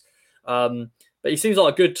saves. But he seems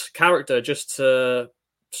like a good character just to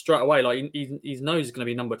straight away. Like he knows he's going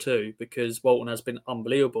to be number two because Walton has been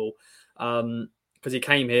unbelievable. Because he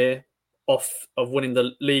came here off of winning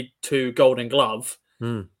the League Two Golden Glove,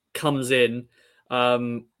 comes in,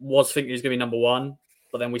 was thinking he's going to be number one,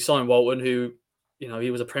 but then we signed Walton, who,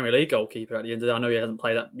 he was a Premier League goalkeeper at the end of the day. I know he hasn't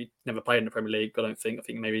played that, he never played in the Premier League, I don't think. I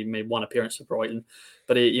think maybe he made one appearance for Brighton,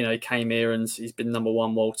 but he came here and he's been number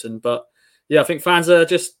one, Walton. But yeah, I think fans are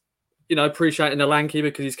just, appreciating Solanke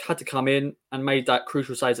because he's had to come in and made that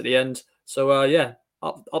crucial save at the end. So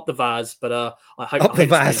up the Vaz, but I hope up the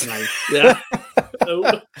Vaz. Yeah.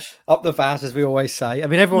 Up the Vaz, as we always say. I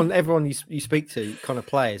mean, everyone you speak to, kind of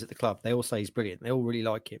players at the club, they all say he's brilliant. They all really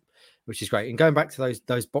like him, which is great. And going back to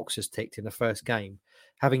those boxes ticked in the first game,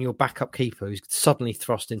 having your backup keeper who's suddenly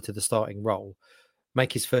thrust into the starting role,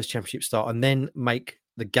 make his first Championship start, and then make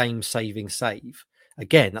the game-saving save.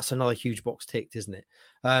 Again, that's another huge box ticked, isn't it?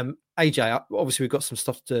 AJ, obviously we've got some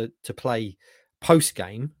stuff to play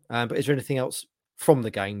post-game, but is there anything else from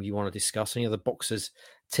the game you want to discuss? Any other boxes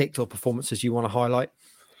ticked or performances you want to highlight?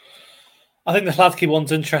 I think the Cladkey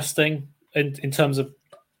one's interesting in terms of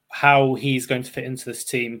how he's going to fit into this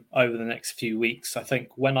team over the next few weeks. I think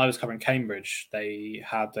when I was covering Cambridge, they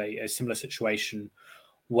had a similar situation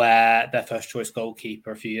where their first choice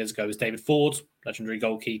goalkeeper a few years ago was David Ford, legendary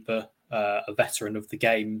goalkeeper, a veteran of the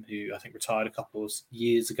game who I think retired a couple of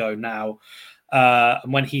years ago now.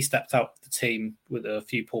 And when he stepped out of the team with a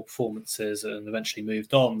few poor performances and eventually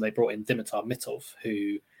moved on, they brought in Dimitar Mitov,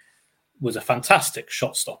 who was a fantastic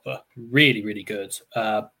shot stopper, really, really good.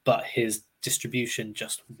 But his distribution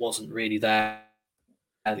just wasn't really there.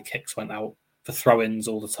 The kicks went out for throw-ins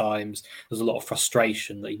all the times. There's a lot of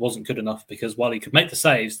frustration that he wasn't good enough because while he could make the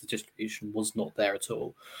saves, the distribution was not there at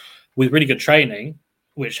all. With really good training,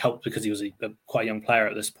 which helped because he was quite a young player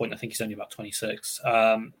at this point. I think he's only about 26.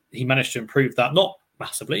 He managed to improve that, not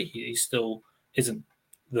massively. He still isn't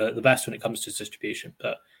the best when it comes to his distribution,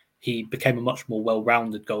 but he became a much more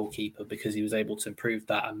well-rounded goalkeeper because he was able to improve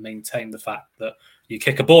that and maintain the fact that you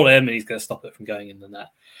kick a ball at him and he's going to stop it from going in the net.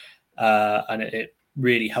 And it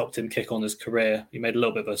really helped him kick on his career. He made a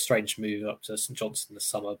little bit of a strange move up to St Johnstone this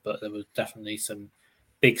summer, but there was definitely some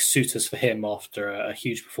big suitors for him after a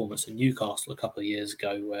huge performance in Newcastle a couple of years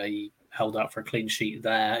ago, where he held out for a clean sheet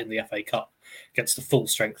there in the FA Cup against the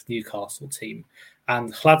full-strength Newcastle team.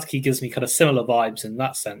 And Hladky gives me kind of similar vibes in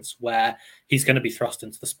that sense, where he's going to be thrust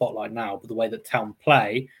into the spotlight now, but the way that Town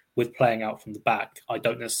play, with playing out from the back, I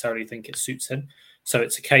don't necessarily think it suits him. So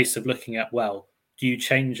it's a case of looking at, well, do you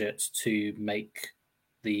change it to make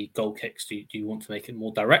the goal kicks? Do you want to make it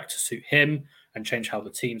more direct to suit him and change how the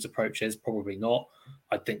team's approach is? Probably not.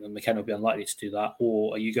 I think that McKenna will be unlikely to do that.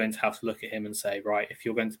 Or are you going to have to look at him and say, right, if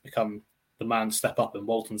you're going to become the man to step up in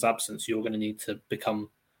Walton's absence, you're going to need to become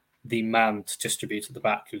the man to distribute at the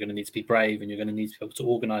back. You're going to need to be brave, and you're going to need to be able to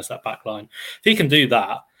organise that back line. If he can do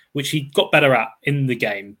that, which he got better at in the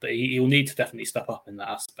game, but he'll need to definitely step up in that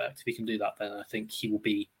aspect. If he can do that, then I think he will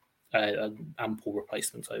be an ample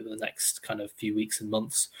replacement over the next kind of few weeks and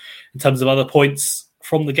months. In terms of other points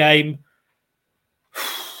from the game,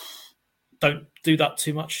 don't do that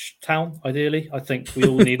too much, Town, ideally. I think we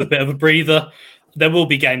all need a bit of a breather. There will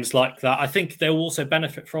be games like that. I think they'll also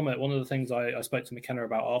benefit from it. One of the things I spoke to McKenna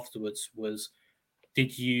about afterwards was,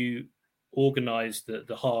 did you organise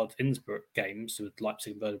the hard Innsbruck games with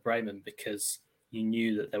Leipzig and Werder Bremen because you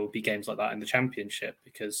knew that there would be games like that in the Championship,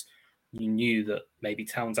 because you knew that maybe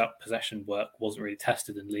Town's out possession work wasn't really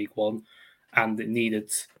tested in League One, and it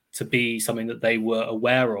needed to be something that they were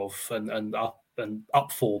aware of and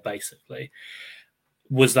up for, basically.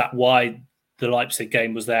 Was that why the Leipzig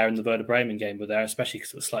game was there and the Werder Bremen game were there, especially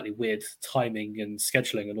because it was slightly weird timing and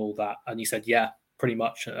scheduling and all that? And he said, yeah, pretty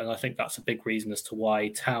much. And I think that's a big reason as to why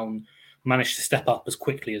Town managed to step up as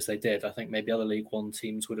quickly as they did. I think maybe other League One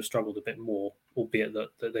teams would have struggled a bit more, albeit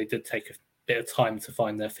that they did take a bit of time to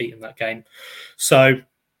find their feet in that game. So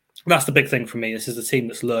that's the big thing for me. This is a team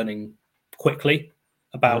that's learning quickly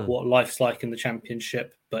about what life's like in the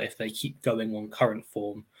Championship. But if they keep going on current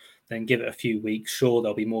form, then give it a few weeks. Sure,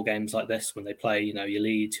 there'll be more games like this when they play, your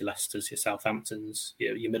Leeds, your Leicesters, your Southamptons,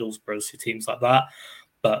 your Middlesbroughs, your teams like that.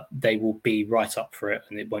 But they will be right up for it,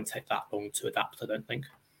 and it won't take that long to adapt, I don't think.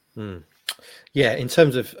 Yeah, in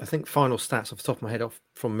terms of, I think, final stats off the top of my head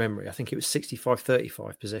from memory, I think it was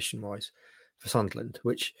 65-35 possession-wise for Sunderland,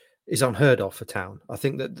 which is unheard of for Town. I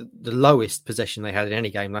think that the lowest possession they had in any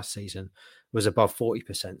game last season was above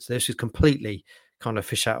 40%. So this is completely kind of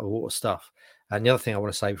fish out of the water stuff. And the other thing I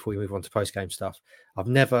want to say before we move on to post-game stuff, I've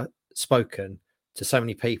never spoken to so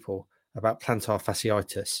many people about plantar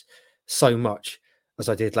fasciitis so much as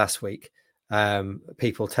I did last week.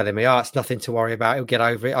 People telling me, it's nothing to worry about, he'll get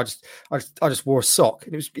over it. I just wore a sock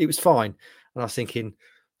and it was fine. And I was thinking,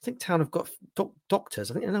 I think Town have got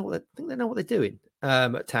doctors. I think they know what they're doing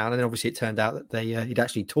at Town. And then obviously it turned out that he'd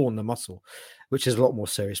actually torn the muscle, which is a lot more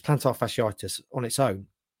serious. Plantar fasciitis on its own,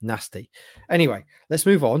 nasty. Anyway, let's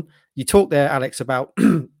move on. You talked there, Alex, about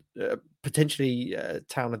potentially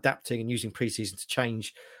Town adapting and using preseason to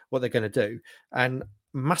change what they're going to do. And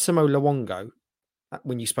Massimo Luongo,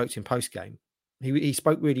 when you spoke to him post-game, he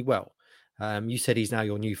spoke really well. You said he's now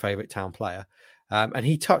your new favourite Town player. And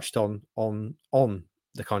he touched on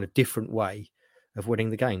the kind of different way of winning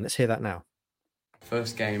the game. Let's hear that now.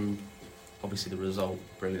 First game, obviously the result,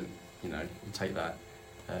 brilliant. We'll take that.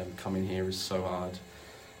 Coming here is so hard.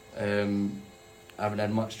 I haven't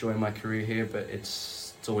had much joy in my career here, but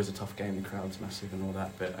it's always a tough game. The crowd's massive and all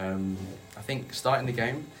that. But I think starting the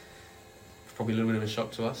game, probably a little bit of a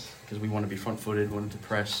shock to us because we want to be front-footed, we want to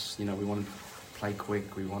press, we want to play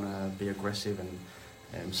quick, we want to be aggressive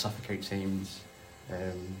and suffocate teams.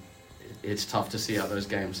 It's tough to see out those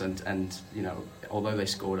games, and although they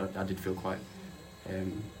scored, I did feel quite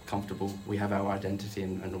comfortable. We have our identity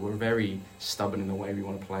and we're very stubborn in the way we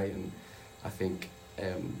want to play, and I think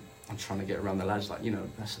I'm trying to get around the lads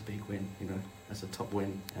that's a big win, that's a top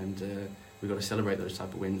win, and we've got to celebrate those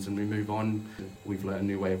type of wins and we move on. We've learned a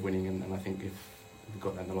new way of winning, and I think if we've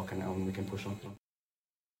got that in the locker now, and we can push on.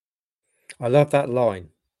 I love that line,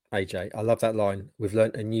 AJ. I love that line. We've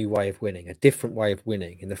learned a new way of winning, a different way of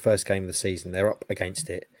winning. In the first game of the season, they're up against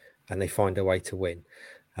it and they find a way to win.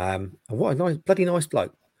 And what a bloody nice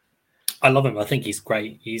bloke. I love him. I think he's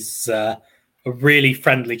great. He's a really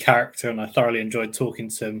friendly character, and I thoroughly enjoyed talking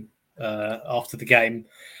to him after the game.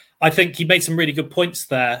 I think he made some really good points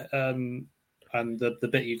there, and the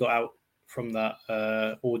bit you got out from that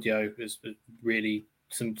audio is really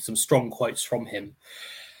some strong quotes from him.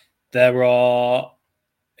 There are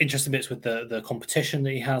interesting bits with the competition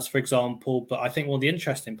that he has, for example, but I think one of the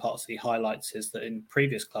interesting parts that he highlights is that in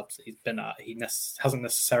previous clubs that he's been at, he hasn't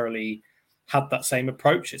necessarily had that same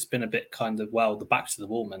approach. It's been a bit kind of, the back to the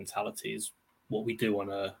wall mentality is what we do on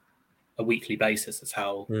a a weekly basis. It's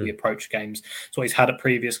how we approach games. It's what he's had at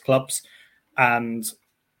previous clubs. And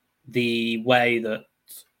the way that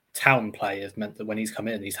Town play has meant that when he's come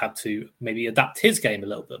in, he's had to maybe adapt his game a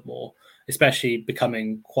little bit more, especially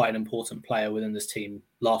becoming quite an important player within this team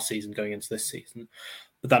last season going into this season.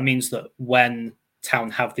 But that means that when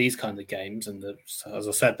Town have these kind of games, and as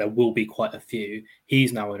I said, there will be quite a few,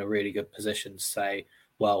 he's now in a really good position to say,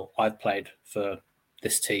 well, I've played for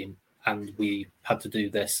this team and we had to do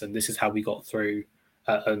this, and this is how we got through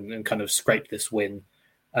and kind of scrape this win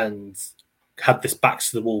and had this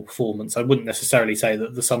backs to the wall performance. I wouldn't necessarily say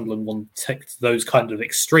that the Sunderland one ticked those kind of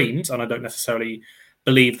extremes, and I don't necessarily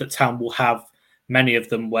believe that Town will have many of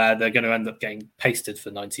them where they're going to end up getting pasted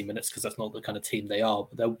for 90 minutes because that's not the kind of team they are.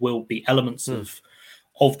 But there will be elements of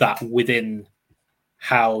that within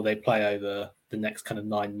how they play over the next kind of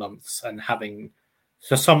 9 months, and having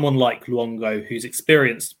someone like Luongo who's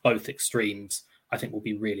experienced both extremes, I think will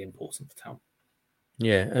be really important for Town.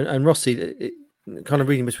 Yeah, and Rossi, kind of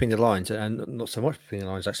reading between the lines, and not so much between the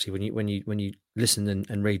lines actually, when you listen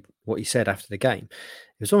and read what he said after the game,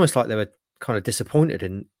 it was almost like they were kind of disappointed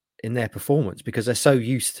in their performance because they're so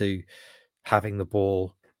used to having the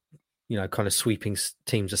ball, kind of sweeping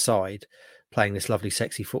teams aside, playing this lovely,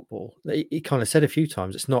 sexy football. He kind of said a few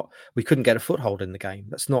times, we couldn't get a foothold in the game.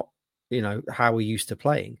 That's not, how we're used to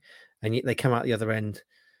playing. And yet they come out the other end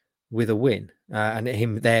with a win. And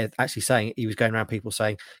him there actually saying, he was going around people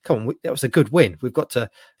saying, come on, that was a good win. We've got to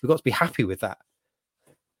be happy with that.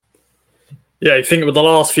 Yeah, you think with the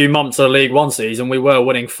last few months of the League One season, we were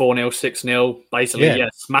winning 4-0, 6-0, basically,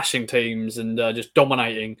 smashing teams and just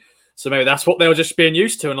dominating. So maybe that's what they were just being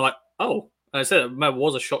used to. And like, and I said, it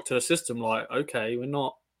was a shock to the system. Like, okay, we're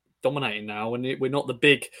not dominating now. We're not the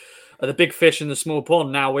big fish in the small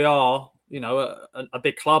pond. Now we are, a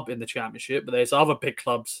big club in the Championship, but there's other big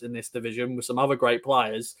clubs in this division with some other great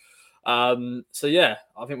players. So yeah,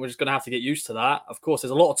 I think we're just going to have to get used to that. Of course,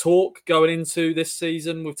 there's a lot of talk going into this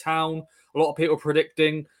season with Town. A lot of people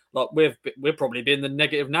predicting, like we've probably been the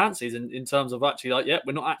negative Nancy's in terms of actually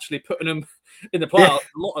we're not actually putting them in the playoffs.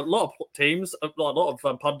 Yeah. A lot of teams, a lot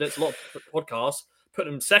of pundits, a lot of podcasts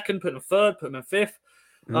putting them second, putting them third, putting them fifth.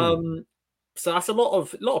 So that's a lot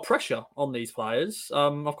of pressure on these players.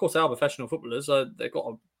 Of course, they are professional footballers. They've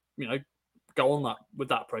got to go on that with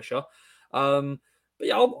that pressure. But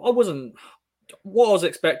yeah, I wasn't. What I was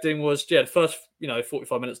expecting was, the first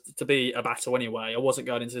 45 minutes to be a battle anyway. I wasn't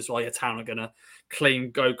going into this Town are going to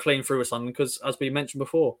go clean through with something because, as we mentioned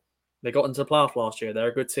before, they got into the playoff last year. They're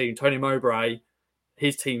a good team. Tony Mowbray,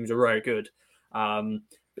 his teams are very good.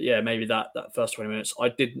 But yeah, maybe that first 20 minutes, I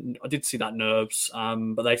did see that nerves,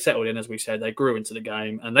 but they settled in, as we said. They grew into the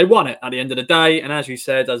game and they won it at the end of the day. And as you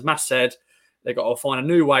said, as Matt said, they got to find a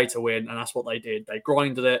new way to win, and that's what they did. They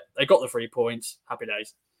grinded it. They got the 3 points. Happy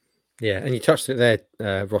days. Yeah, and you touched it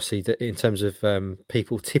there, Rossi, in terms of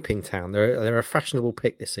people tipping Town. They're a fashionable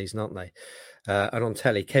pick this season, aren't they? And on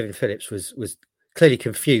telly, Kevin Phillips was clearly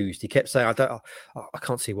confused. He kept saying, I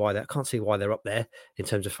can't see why they're up there in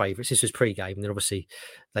terms of favourites. This was pre-game, and then obviously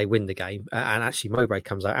they win the game. And actually, Mowbray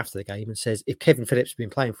comes out after the game and says, if Kevin Phillips had been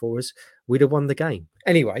playing for us, we'd have won the game.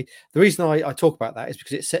 Anyway, the reason I talk about that is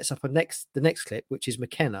because it sets up the next clip, which is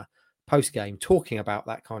McKenna post-game talking about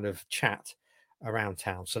that kind of chat around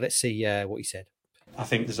Town. So let's see what he said. I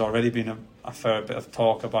think there's already been a fair bit of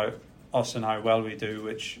talk about us and how well we do,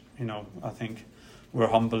 which, I think we're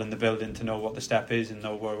humble in the building to know what the step is and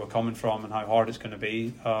know where we're coming from and how hard it's going to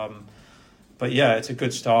be. But yeah, it's a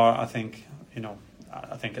good start. I think,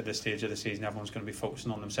 I think at this stage of the season, everyone's going to be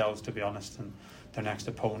focusing on themselves, to be honest, and their next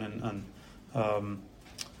opponent and,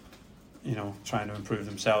 trying to improve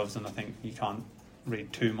themselves. And I think you can't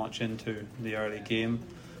read too much into the early game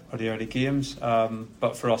or the early games.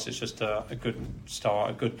 But for us, it's just a good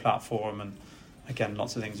start, a good platform, and again,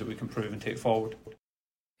 lots of things that we can prove and take forward.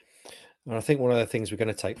 And I think one of the things we're going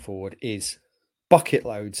to take forward is bucket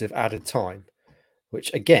loads of added time,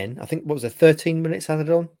 which again, I think, 13 minutes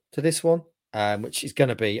added on to this one, which is going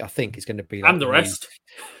to be, like and the rest.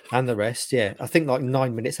 And the rest, yeah. I think like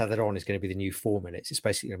 9 minutes added on is going to be the new 4 minutes. It's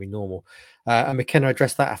basically going to be normal. And McKenna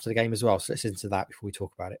addressed that after the game as well. So let's listen to that before we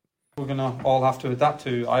talk about it. We're going to all have to adapt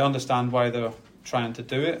to. I understand why they're trying to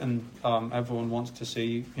do it, and everyone wants to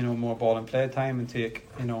see, more ball and play time and take,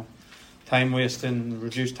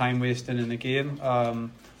 reduce time wasting in the game.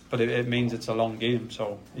 But it means it's a long game.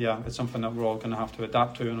 So yeah, it's something that we're all going to have to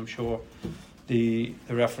adapt to, and I'm sure the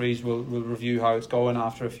referees will review how it's going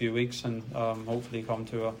after a few weeks, and hopefully come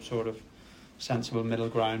to a sort of sensible middle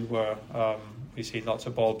ground where we see lots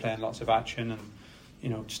of ball playing, lots of action,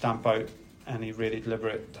 and stamp out any really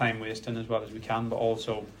deliberate time wasting as well as we can, but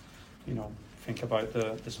also think about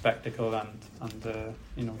the spectacle and the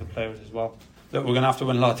players as well. Look, we're going to have to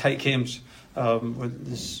win a lot of tight games. With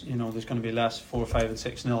this, there's going to be less 4, 5, and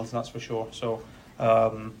 6-0. That's for sure. So,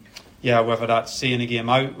 whether that's seeing a game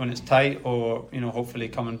out when it's tight, or hopefully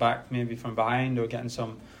coming back maybe from behind, or getting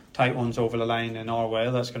some tight ones over the line in our way,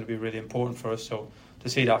 that's going to be really important for us. So to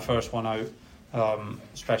see that first one out,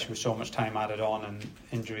 especially with so much time added on and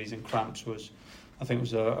injuries and cramps, I think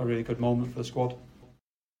was a really good moment for the squad.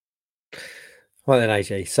 Right then,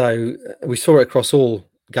 AJ. So we saw it across all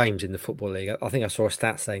games in the Football League. I think I saw a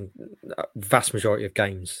stat saying vast majority of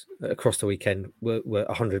games across the weekend were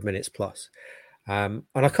 100 minutes plus. And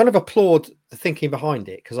I kind of applaud the thinking behind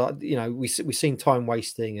it, because we've seen time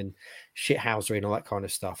wasting and shithousery and all that kind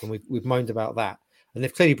of stuff, and we've moaned about that. And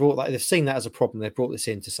they've clearly brought that. They've seen that as a problem. They've brought this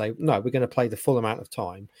in to say, no, we're going to play the full amount of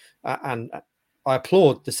time. And I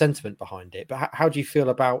applaud the sentiment behind it. But how do you feel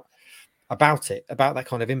about it, about that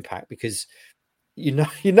kind of impact? Because you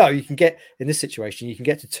can get in this situation, you can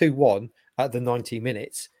get to 2-1 at the 90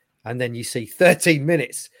 minutes, and then you see 13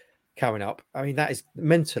 minutes coming up. I mean, that is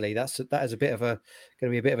mentally, that is going to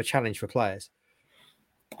be a bit of a challenge for players.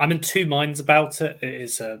 I'm in two minds about it. It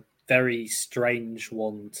is a very strange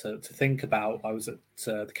one to think about. I was at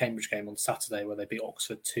the Cambridge game on Saturday where they beat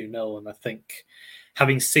Oxford 2-0, and I think,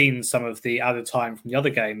 having seen some of the added time from the other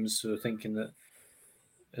games, we were thinking that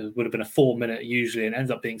it would have been a 4-minute usually, and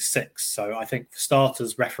ended up being 6. So I think for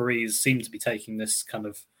starters, referees seem to be taking this kind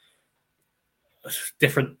of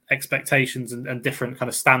different expectations and different kind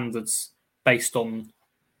of standards based on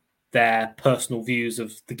their personal views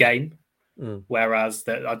of the game. Whereas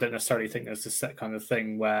I don't necessarily think there's a set kind of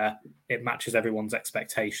thing where it matches everyone's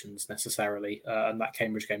expectations necessarily. And that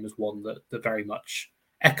Cambridge game was one that very much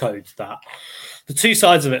echoed that. The two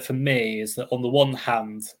sides of it for me is that on the one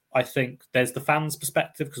hand, I think there's the fans'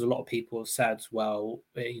 perspective, because a lot of people have said, well,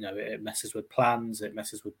 it messes with plans, it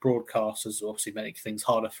messes with broadcasters, obviously making things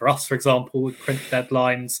harder for us, for example, with print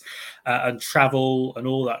deadlines and travel and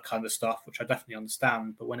all that kind of stuff, which I definitely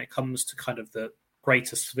understand. But when it comes to kind of the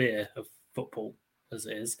greater sphere of football as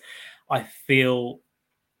it is, I feel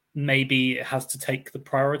maybe it has to take the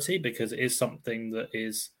priority, because it is something that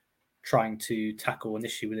is trying to tackle an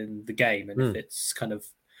issue within the game. And if it's kind of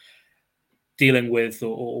dealing with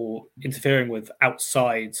or interfering with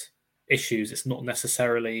outside issues, it's not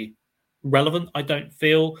necessarily relevant, I don't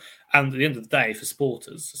feel. And at the end of the day, for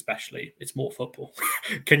supporters especially, it's more football.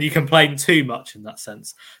 Can you complain too much in that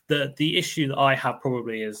sense? The issue that I have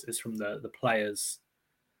probably is from the players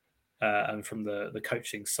and from the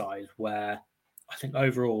coaching side, where I think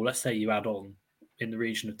overall, let's say you add on in the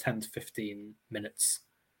region of 10 to 15 minutes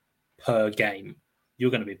per game,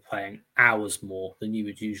 you're going to be playing hours more than you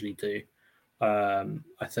would usually do.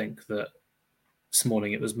 I think that this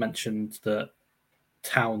morning it was mentioned that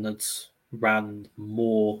Town had ran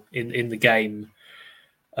more in the game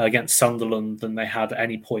against Sunderland than they had at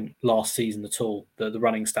any point last season at all. The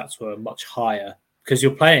running stats were much higher, because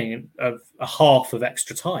you're playing a half of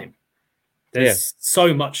extra time. There's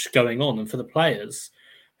so much going on. And for the players,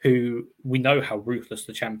 who we know how ruthless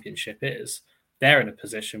the Championship is, they're in a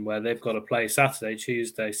position where they've got to play Saturday,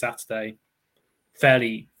 Tuesday, Saturday,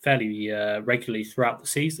 fairly regularly throughout the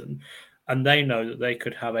season, and they know that they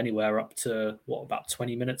could have anywhere up to about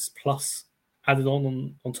 20 minutes plus added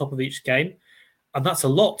on top of each game, and that's a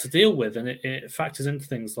lot to deal with. And it factors into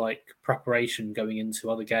things like preparation going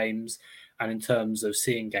into other games, and in terms of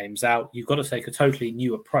seeing games out, you've got to take a totally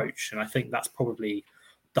new approach. And I think that's probably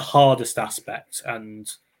the hardest aspect,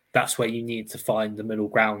 and that's where you need to find the middle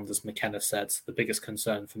ground. As McKenna said, the biggest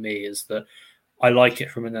concern for me is that I like it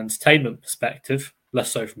from an entertainment perspective,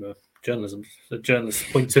 less so from a journalist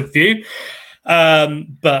point of view.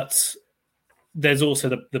 But there's also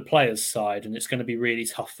the players' side, and it's going to be really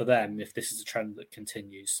tough for them if this is a trend that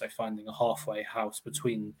continues. So finding a halfway house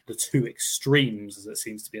between the two extremes, as it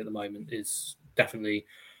seems to be at the moment, is definitely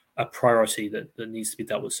a priority that needs to be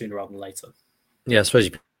dealt with sooner rather than later. Yeah, I suppose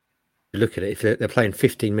you look at it, if they're playing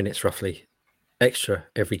 15 minutes roughly extra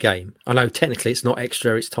every game. I know technically it's not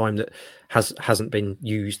extra, it's time that hasn't been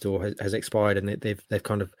used or has expired, and they've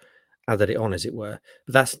kind of added it on, as it were.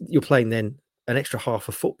 But you're playing then an extra half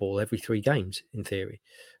of football every 3 games in theory,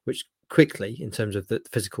 which quickly, in terms of the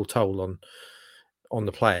physical toll on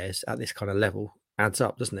the players at this kind of level, adds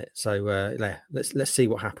up, doesn't it? So let's see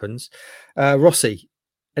what happens. Rossi,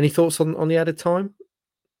 any thoughts on the added time?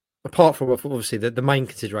 Apart from obviously the main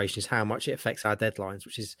consideration is how much it affects our deadlines,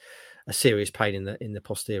 which is a serious pain in the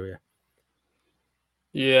posterior.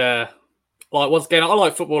 Yeah, like once again, I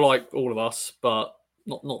like football like all of us, but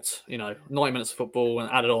not 90 minutes of football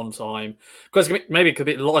and added on time, because maybe it could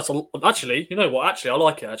be lots of, actually, you know what, actually I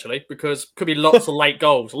like it actually, because it could be lots of late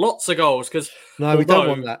goals, lots of goals, because No, we don't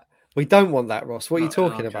want that. We don't want that, Ross. What are you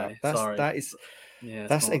talking about?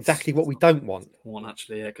 That's exactly what we don't want.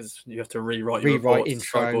 Actually, yeah, because you have to rewrite intros.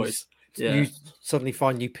 Sorry, boys. Yeah. You suddenly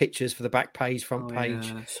find new pictures for the back page, front page.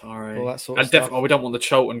 Yeah, sorry. All that sort of stuff. We don't want the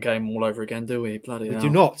Charlton game all over again, do we? Bloody hell. We do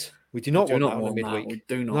not. We do not want that on the midweek. We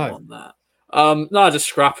do not want that. No, just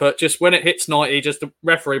scrap it. Just when it hits 90, just the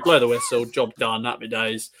referee blow the whistle, job done, happy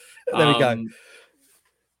days. There we go.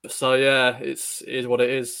 So yeah, it is what it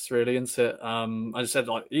is, really, isn't it? As I said,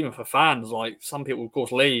 like, even for fans, like, some people of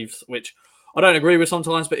course leave, which I don't agree with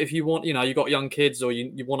sometimes, but if you want, you got young kids, or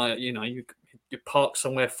you want to, you park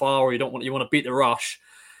somewhere far, or you want to beat the rush,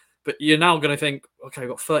 but you're now going to think, okay, I've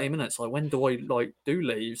got 30 minutes. Like, when do I do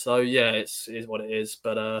leave? So yeah, it is what it is.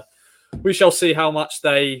 But we shall see how much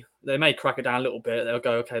they may crack it down a little bit. They'll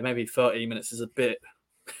go, okay, maybe 30 minutes is a bit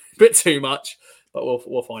too much, but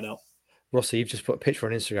we'll find out. Rossi, you've just put a picture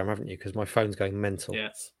on Instagram, haven't you? Because my phone's going mental.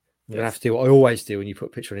 Yes. I'm going to have to do what I always do when you put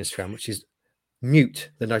a picture on Instagram, which is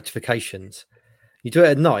mute the notifications. You do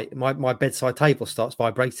it at night, my bedside table starts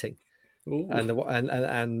vibrating. Ooh. And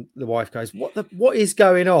the wife goes, what is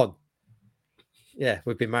going on? Yeah,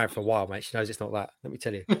 we've been married for a while, mate. She knows it's not that. Let me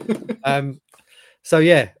tell you. So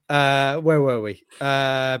yeah, where were we?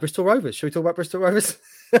 Bristol Rovers. Should we talk about Bristol Rovers?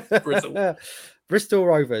 Bristol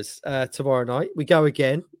Rovers tomorrow night. We go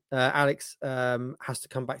again. Alex has to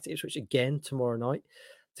come back to Ipswich again tomorrow night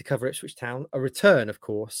to cover Ipswich Town. A return, of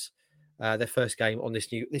course. Their first game on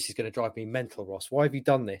this new. This is going to drive me mental, Ross. Why have you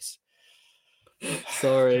done this?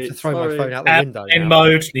 Sorry. I have to throw my phone out the window. In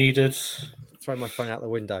mode needed. Throw my phone out the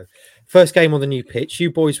window. First game on the new pitch.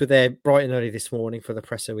 You boys were there bright and early this morning for the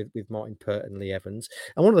presser with Martin Pert and Lee Evans.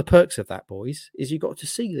 And one of the perks of that, boys, is you got to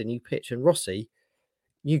see the new pitch. And Rossi,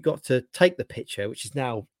 you got to take the picture, which is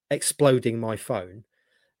now exploding my phone.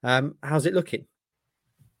 How's it looking?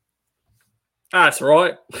 That's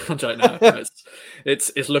right. I don't know.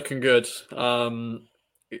 It's looking good.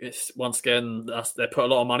 It's once again, they put a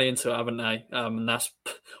lot of money into it, haven't they? And that's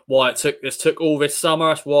why it took all this summer.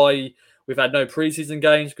 That's why we've had no preseason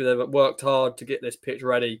games, because they've worked hard to get this pitch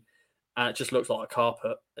ready, and it just looks like a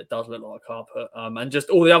carpet. It does look like a carpet, and just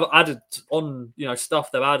all the other added on,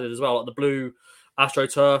 stuff they've added as well, like the blue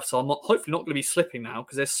AstroTurf. So I'm hopefully not going to be slipping now,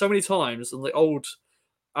 because there's so many times on the old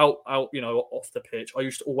out off the pitch, I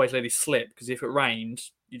used to always let it slip, because if it rained,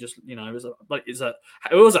 you just it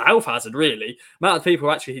was a health hazard, really. The amount of people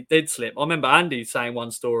who actually did slip. I remember Andy saying one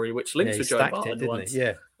story which links with Joe Barton once.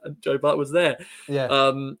 Yeah, and Joe Barton was there. Yeah.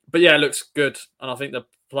 But yeah, it looks good, and I think the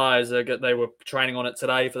players are good. They were training on it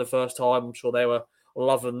today for the first time. I'm sure they were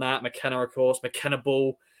loving that. McKenna, of course, McKenna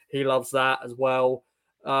Ball, he loves that as well.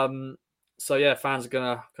 So yeah, fans are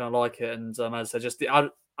gonna like it, and as I said, just the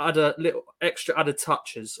add a little extra added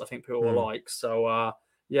touches, I think people will like. So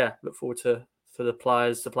yeah, look forward for the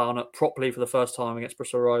players to play on it properly for the first time against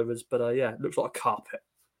Bristol Rovers. But yeah, it looks like a carpet.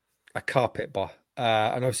 A carpet,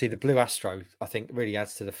 and obviously the blue Astro, I think, really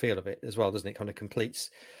adds to the feel of it as well, doesn't it? Kind of completes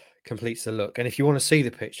the look. And if you want to see the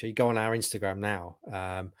picture, you go on our Instagram now.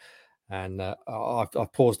 And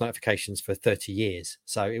I've paused notifications for 30 years,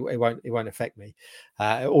 so it won't affect me.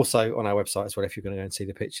 Also on our website as well, if you're going to go and see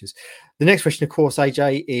the pictures. The next question, of course,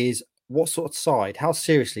 AJ, is what sort of side? How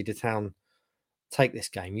seriously did Town take this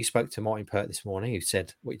game? You spoke to Martin Pert this morning, who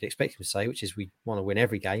said what you'd expect him to say, which is we want to win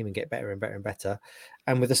every game and get better and better and better.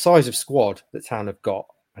 And with the size of squad that Town have got,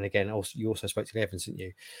 and again, you also spoke to Evans, didn't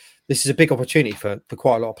you? This is a big opportunity for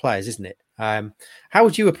quite a lot of players, isn't it? How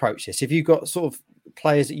would you approach this? If you've got sort of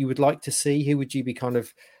players that you would like to see, who would you be kind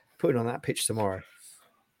of putting on that pitch tomorrow?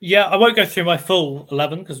 Yeah, I won't go through my full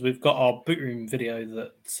 11 because we've got our boot room video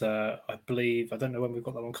that I believe, I don't know when we've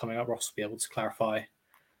got that one coming up. Ross will be able to clarify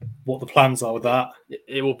what the plans are with that.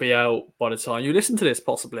 It will be out by the time you listen to this,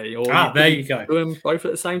 possibly. Or there you go. Do them both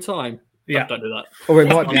at the same time. Yeah, don't do that. Or it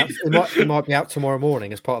might be out. It might be out tomorrow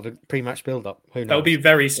morning as part of the pre-match build-up. Who knows? That would be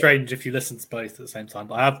very strange if you listen to both at the same time.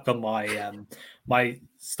 But I have done my my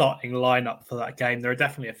starting lineup for that game. There are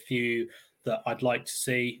definitely a few that I'd like to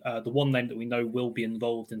see. The one name that we know will be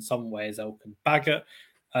involved in some way is Elkin Baggett.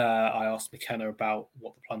 I asked McKenna about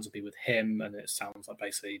what the plans will be with him, and it sounds like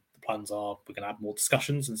basically the plans are we're going to have more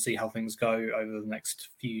discussions and see how things go over the next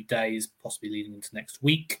few days, possibly leading into next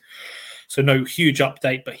week. So no huge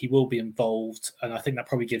update, but he will be involved, and I think that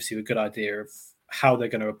probably gives you a good idea of how they're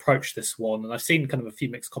going to approach this one. And I've seen kind of a few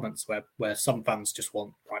mixed comments where some fans just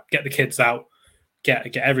want, right, get the kids out,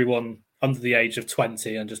 get everyone under the age of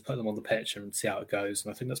 20 and just put them on the pitch and see how it goes.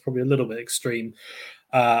 And I think that's probably a little bit extreme.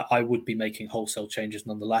 I would be making wholesale changes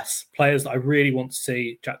nonetheless. Players that I really want to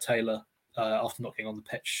see, Jack Taylor, after not getting on the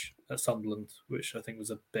pitch at Sunderland, which I think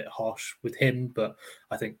was a bit harsh with him, but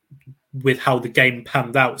I think with how the game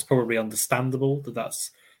panned out, it's probably understandable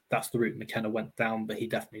that's the route McKenna went down, but he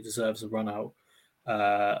definitely deserves a run out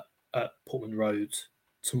at Portman Road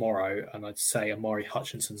tomorrow. And I'd say Amari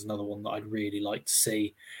Hutchinson's another one that I'd really like to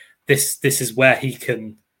see. This is where he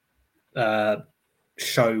can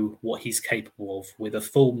show what he's capable of with a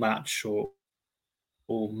full match or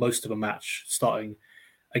most of a match starting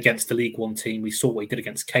against the League One team. We saw what he did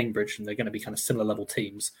against Cambridge, and they're going to be kind of similar level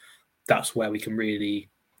teams. That's where we can really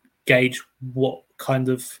gauge what kind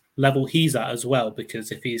of level he's at as well, because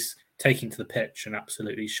if he's taking to the pitch and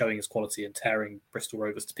absolutely showing his quality and tearing Bristol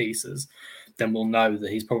Rovers to pieces, then we'll know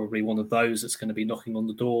that he's probably one of those that's going to be knocking on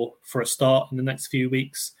the door for a start in the next few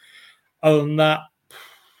weeks. Other than that,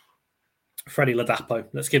 Freddie Ladapo,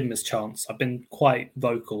 let's give him his chance. I've been quite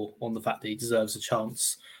vocal on the fact that he deserves a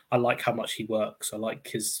chance. I like how much he works. I like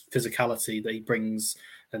his physicality that he brings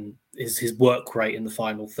and his work rate in the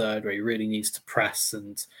final third, where he really needs to press.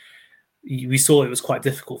 And we saw it was quite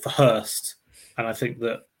difficult for Hurst. And I think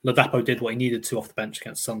that Ladapo did what he needed to off the bench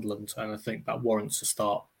against Sunderland. And I think that warrants a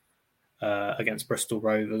start against Bristol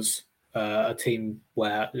Rovers, a team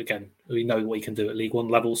where, again, we know what he can do at League One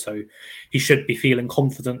level. So he should be feeling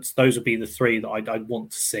confident. Those would be the three that I'd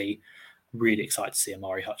want to see. Really excited to see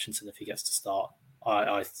Amari Hutchinson if he gets to start.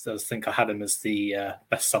 I think I had him as the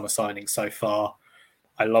best summer signing so far.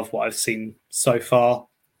 I love what I've seen so far.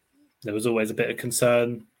 There was always a bit of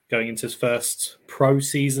concern going into his first pro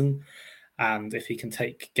season. And if he can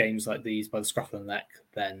take games like these by the scruff of the neck,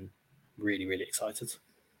 then really, really excited.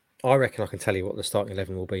 I reckon I can tell you what the starting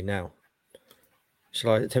 11 will be now.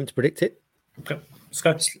 Shall I attempt to predict it? Okay, let's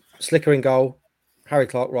go. Slicker in goal, Harry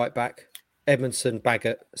Clark right back, Edmondson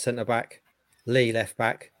Baggett centre back, Lee left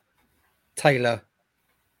back, Taylor.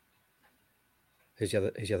 Who's the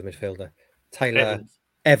other midfielder? Taylor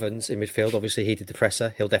Evans in midfield. Obviously, he did the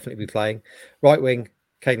presser. He'll definitely be playing. Right wing,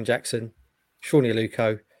 Caden Jackson, Shawnee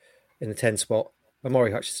Aluko in the 10 spot,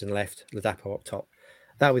 Amari Hutchinson left, Ladapo up top.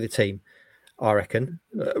 That'll be the team, I reckon.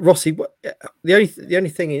 Rossi, the only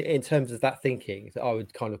thing in terms of that thinking that I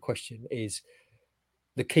would kind of question is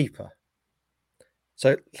the keeper.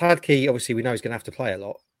 So Hladky, obviously, we know he's going to have to play a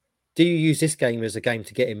lot. Do you use this game as a game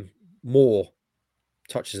to get him more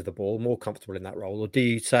touches of the ball, more comfortable in that role, or do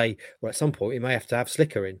you say, well, at some point we may have to have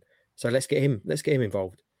Slicker in, so let's get him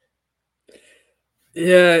involved?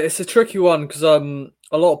 Yeah, it's a tricky one because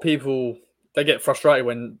a lot of people, they get frustrated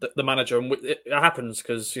when the manager, and it happens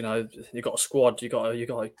because you've got a squad, you got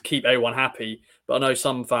to keep everyone happy. But I know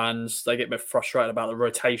some fans, they get a bit frustrated about the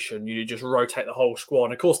rotation. You just rotate the whole squad,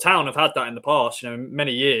 and of course, Town have had that in the past.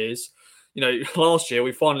 Many years. Last year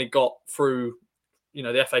we finally got through,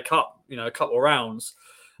 the FA Cup. A couple of rounds,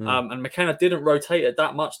 and McKenna didn't rotate it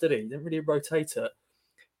that much, did he? He didn't really rotate it.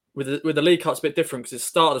 With the League Cup, it's a bit different because it's the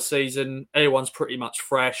start of the season. Everyone's pretty much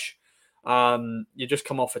fresh. You just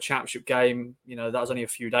come off a championship game. That was only a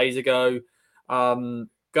few days ago. Going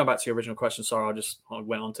back to your original question, sorry, I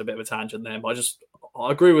went on to a bit of a tangent there. But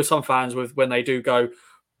I agree with some fans when they do go,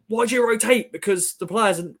 why do you rotate? Because the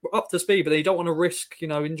players are up to speed, but they don't want to risk,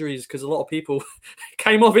 injuries because a lot of people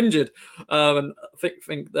came off injured. And I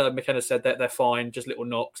think McKenna said that they're fine, just little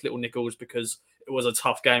knocks, little niggles, because it was a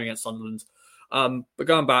tough game against Sunderland. But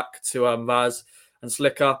going back to Vaz and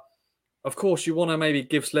Slicker, of course, you want to maybe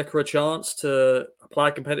give Slicker a chance to play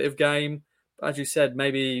a competitive game. But as you said,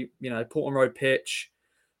 maybe, Portman Road pitch,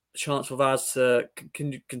 a chance for Vaz to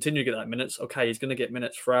continue to get that minutes. Okay, he's going to get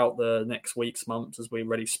minutes throughout the next weeks, months, as we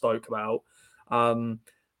already spoke about. But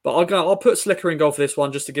I'll put Slicker in goal for this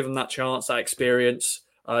one just to give him that chance, that experience.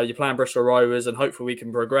 You're playing Bristol Rovers, and hopefully we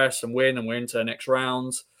can progress and win, and we're into the next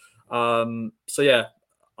rounds. So yeah,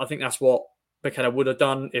 I think that's what McKenna would have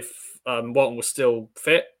done if Walton was still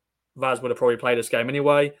fit. Vaz would have probably played this game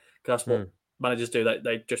anyway, because that's what managers do.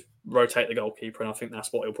 They just rotate the goalkeeper, and I think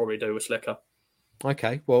that's what he'll probably do with Slicker.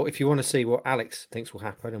 Okay, well, if you want to see what Alex thinks will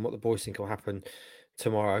happen and what the boys think will happen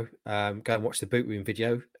tomorrow, go and watch the boot room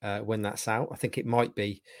video when that's out. I think it might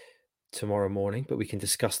be tomorrow morning, but we can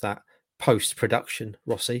discuss that post-production,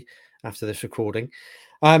 Rossi, after this recording.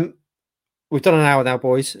 We've done an hour now,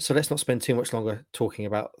 boys, so let's not spend too much longer talking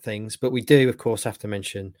about things. But we do, of course, have to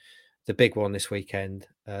mention the big one this weekend,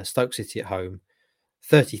 Stoke City at home,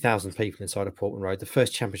 30,000 people inside of Portman Road, the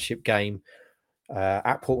first championship game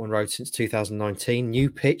at Portman Road since 2019. New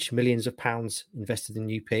pitch, millions of pounds invested in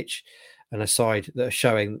new pitch, and a side that are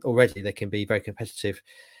showing already they can be very competitive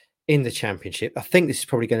in the championship. I think this is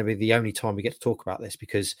probably going to be the only time we get to talk about this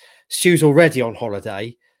because Stu's already on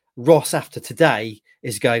holiday. Ross, after today,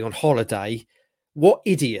 is going on holiday. What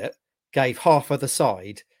idiot gave half of the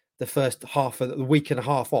side the first half of the week and a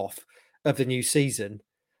half off of the new season?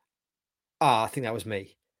 I think that was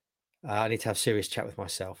me. I need to have a serious chat with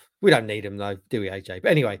myself. We don't need him though, do we, AJ?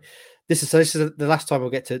 But anyway, this is the last time we'll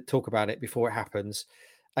get to talk about it before it happens.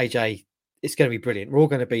 AJ, it's going to be brilliant. We're all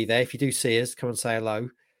going to be there. If you do see us, come and say hello.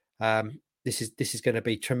 This is going to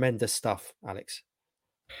be tremendous stuff, Alex.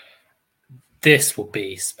 This will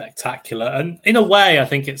be spectacular, and in a way, I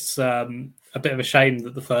think it's a bit of a shame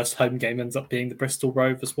that the first home game ends up being the Bristol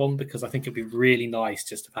Rovers one, because I think it'd be really nice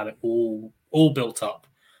just to have had it all built up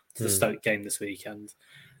to the Stoke game this weekend.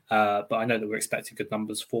 But I know that we're expecting good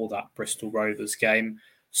numbers for that Bristol Rovers game.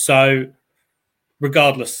 So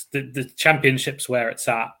regardless, the Championship's where it's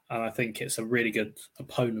at, and I think it's a really good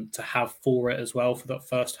opponent to have for it as well for that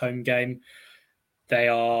first home game. They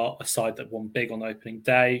are a side that won big on opening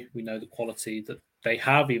day. We know the quality that they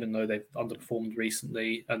have, even though they've underperformed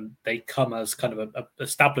recently, and they come as kind of an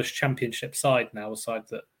established Championship side now, a side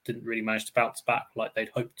that didn't really manage to bounce back like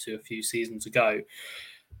they'd hoped to a few seasons ago.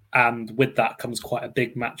 And with that comes quite a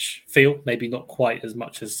big match feel, maybe not quite as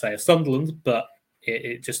much as, say, a Sunderland, but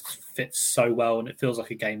it just fits so well, and it feels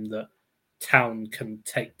like a game that Town can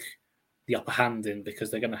take the upper hand in,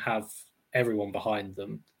 because they're going to have everyone behind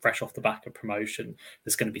them, fresh off the back of promotion.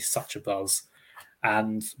 There's going to be such a buzz.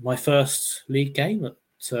 And my first league game at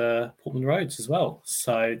Portman Roads as well.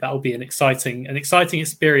 So that will be an exciting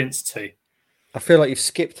experience too. I feel like you've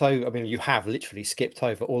skipped over. I mean, you have literally skipped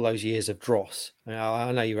over all those years of dross.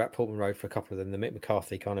 I know you were at Portman Road for a couple of them, the Mick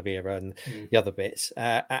McCarthy kind of era and the other bits.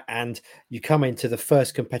 And you come into the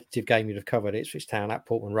first competitive game you'd have covered, Ipswich Town at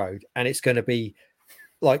Portman Road, and it's going to be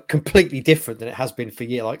like completely different than it has been for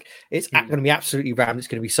years. Like it's going to be absolutely rammed. It's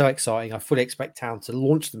going to be so exciting. I fully expect Town to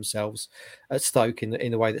launch themselves at Stoke in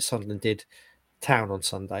the way that Sunderland did Town on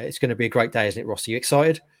Sunday. It's going to be a great day, isn't it, Ross? Are you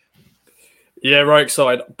excited? Yeah, very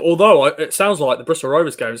excited. Although it sounds like the Bristol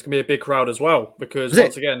Rovers game is going to be a big crowd as well, because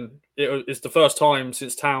once again, it's the first time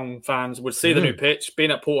since Town fans would see the new pitch,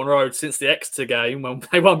 being at Portman Road since the Exeter game when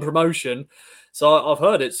they won promotion. So I've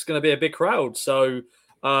heard it's going to be a big crowd. So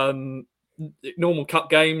normal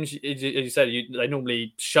cup games, as you said, they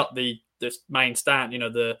normally shut this main stand,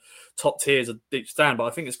 the top tiers of deep stand. But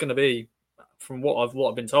I think it's going to be, from what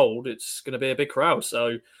I've been told, it's going to be a big crowd.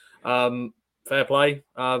 So fair play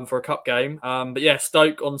for a cup game. But yeah,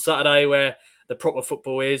 Stoke on Saturday, where the proper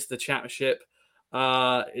football is, the Championship.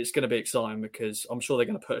 It's going to be exciting, because I'm sure they're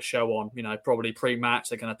going to put a show on. Probably pre-match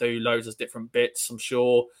they're going to do loads of different bits, I'm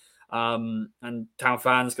sure. And Town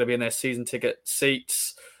fans going to be in their season ticket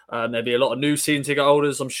seats. There'll be a lot of new season ticket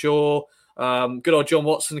holders, I'm sure. Good old John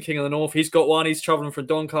Watson, King of the North. He's got one. He's travelling from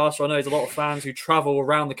Doncaster. I know there's a lot of fans who travel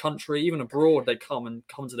around the country, even abroad. They come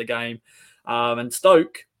to the game. And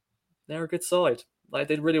Stoke, they're a good side. They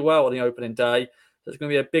did really well on the opening day. So it's going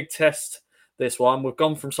to be a big test, this one. We've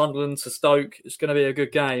gone from Sunderland to Stoke. It's going to be a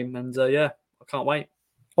good game. And I can't wait.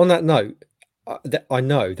 On that note, I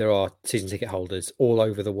know there are season ticket holders all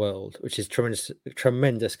over the world, which is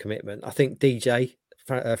tremendous commitment. I think DJ,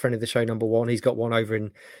 a friend of the show, number one, he's got one over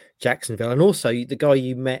in Jacksonville. And also the guy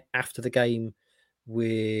you met after the game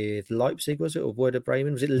with Leipzig, was it? Or Werder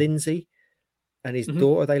Bremen? Was it Lindsay? And his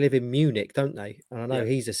daughter, they live in Munich, don't they? And I know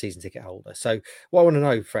he's a season ticket holder. So what I want to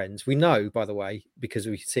know, friends, we know, by the way, because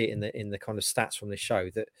we see it in the kind of stats from this show,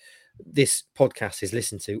 that this podcast is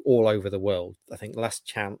listened to all over the world. I think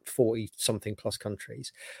last count 40-something plus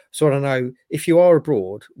countries. So I want to know, if you are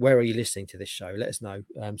abroad, where are you listening to this show? Let us know.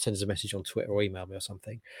 Send us a message on Twitter or email me or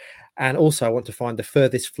something. And also I want to find the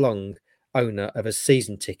furthest flung owner of a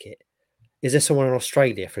season ticket. Is there someone in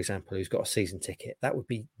Australia, for example, who's got a season ticket? That would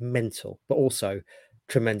be mental, but also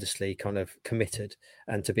tremendously kind of committed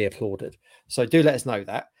and to be applauded. So do let us know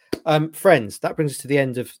that. Friends, that brings us to the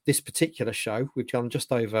end of this particular show. We've gone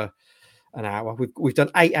just over an hour. We've done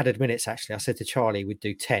 8 added minutes, actually. I said to Charlie we'd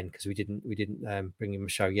do 10 because we didn't bring him a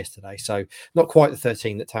show yesterday. So not quite the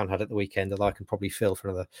 13 that Town had at the weekend, although I can probably fill for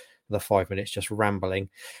another 5 minutes just rambling.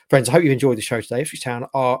 Friends, I hope you enjoyed the show today. Ipswich Town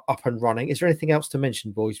are up and running. Is there anything else to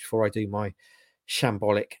mention, boys, before I do my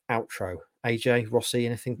shambolic outro? AJ, Rossi,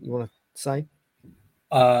 anything you want to say?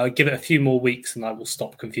 Give it a few more weeks and I will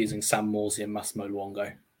stop confusing Sam Morsey and Massimo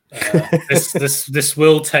Luongo. This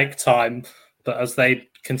will take time, but as they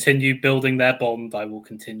continue building their bond, I will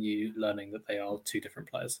continue learning that they are two different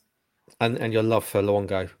players. And your love for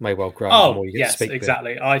Luongo may well grow. Oh, the more you get yes, to speak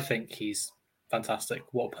exactly. I think he's fantastic.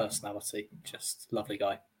 What a personality. Just lovely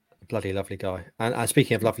guy. Bloody lovely guy. And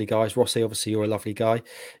speaking of lovely guys, Rossi, obviously you're a lovely guy.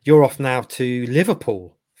 You're off now to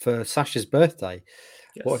Liverpool for Sasha's birthday.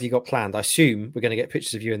 Yes. What have you got planned? I assume we're going to get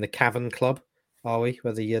pictures of you in the Cavern Club are we?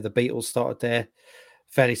 Where the Beatles started their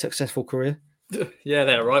fairly successful career. Yeah,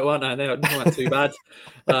 they're right, weren't they? They're not too bad.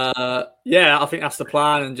 Yeah, I think that's the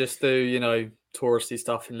plan, and just do touristy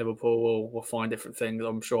stuff in Liverpool. We'll find different things.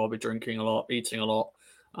 I'm sure I'll be drinking a lot, eating a lot.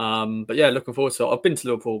 But yeah, looking forward to it. I've been to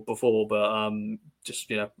Liverpool before, but just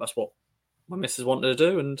that's what my missus wanted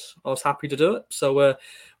to do, and I was happy to do it. So we're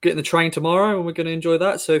getting the train tomorrow, and we're going to enjoy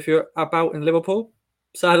that. So if you're about in Liverpool,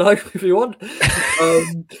 say hello if you want.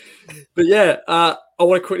 But yeah, I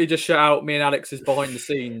want to quickly just shout out me and Alex's behind the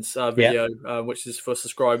scenes video, which is for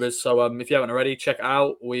subscribers. So if you haven't already, check it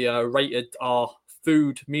out. We rated our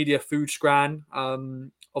food scran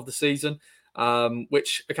of the season,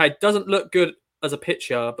 which doesn't look good as a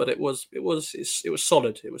picture, but it was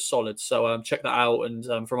solid. It was solid. So check that out.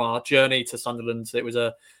 And from our journey to Sunderland, it was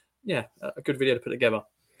a good video to put together.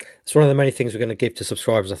 It's one of the many things we're going to give to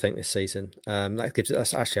subscribers, I think, this season. That gives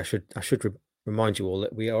us actually. I should remind you all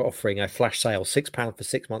that we are offering a flash sale, £6 for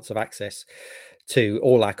 6 months of access to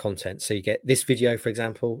all our content. So you get this video, for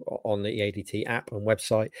example, on the EADT app and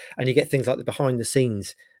website, and you get things like the behind the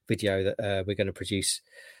scenes video that we're going to produce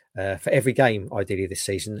for every game, ideally this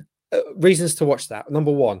season. Reasons to watch that: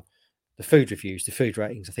 number one, the food reviews, the food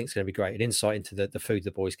ratings. I think it's going to be great. An insight into the food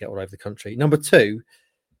the boys get all over the country. Number two,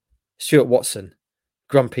 Stuart Watson,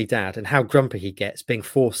 grumpy dad, and how grumpy he gets being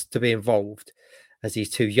forced to be involved as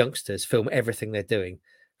these two youngsters film everything they're doing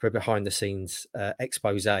for a behind the scenes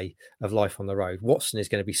expose of life on the road. Watson is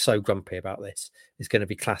going to be so grumpy about this. It's going to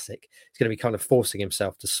be classic. He's going to be kind of forcing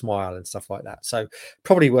himself to smile and stuff like that. So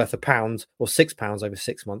probably worth £1 or £6 over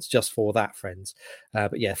 6 months just for that, friends.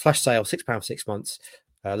 But yeah, flash sale, £6 for 6 months.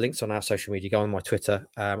 Links on our social media. Go on my Twitter.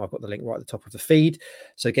 I've got the link right at the top of the feed.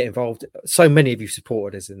 So get involved. So many of you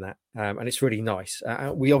supported us in that. And it's really nice.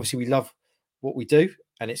 We love what we do.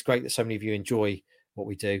 And it's great that so many of you enjoy what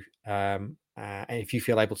we do. And if you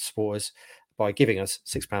feel able to support us by giving us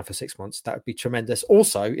 £6 for 6 months, that would be tremendous.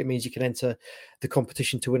 Also, it means you can enter the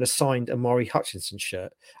competition to win a signed Amari Hutchinson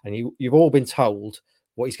shirt. And you've all been told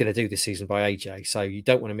what he's going to do this season by AJ. So you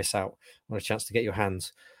don't want to miss out on a chance to get your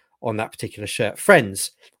hands on that particular shirt.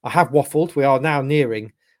 Friends, I have waffled. We are now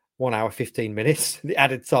nearing 1 hour, 15 minutes, the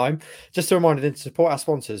added time. Just a reminder then to support our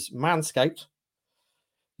sponsors, Manscaped.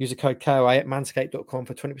 Use the code KOA at manscaped.com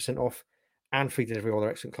for 20% off and free delivery of all their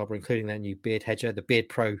excellent clubber, including their new Beard Hedger, the Beard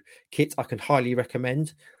Pro kit. I can highly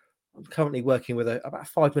recommend. I'm currently working with about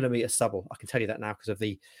a 5mm stubble. I can tell you that now because of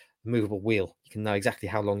the movable wheel. You can know exactly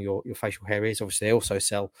how long your facial hair is. Obviously, they also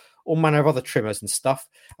sell all manner of other trimmers and stuff.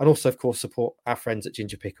 And also, of course, support our friends at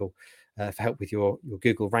Ginger Pickle for help with your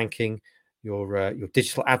Google ranking, your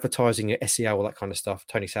digital advertising, your SEO, all that kind of stuff.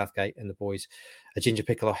 Tony Southgate and the boys at Ginger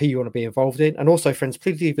Pickle are who you want to be involved in. And also, friends,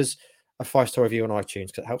 please leave us a 5-star review on iTunes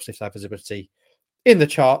because it helps lift our visibility in the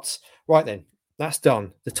charts. Right then, that's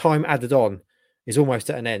done. The time added on is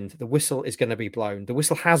almost at an end. The whistle is going to be blown. The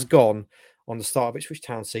whistle has gone on the start of Ipswich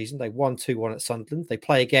Town season. They won 2-1 at Sunderland. They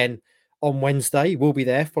play again on Wednesday. We'll be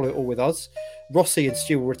there. Follow it all with us. Rossi and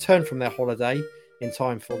Stu will return from their holiday in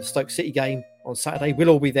time for the Stoke City game on Saturday. We'll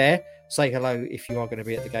all be there. Say hello if you are going to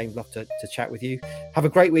be at the game. Love to chat with you. Have a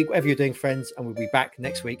great week, whatever you're doing, friends, and we'll be back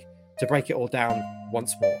next week to break it all down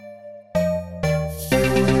once more.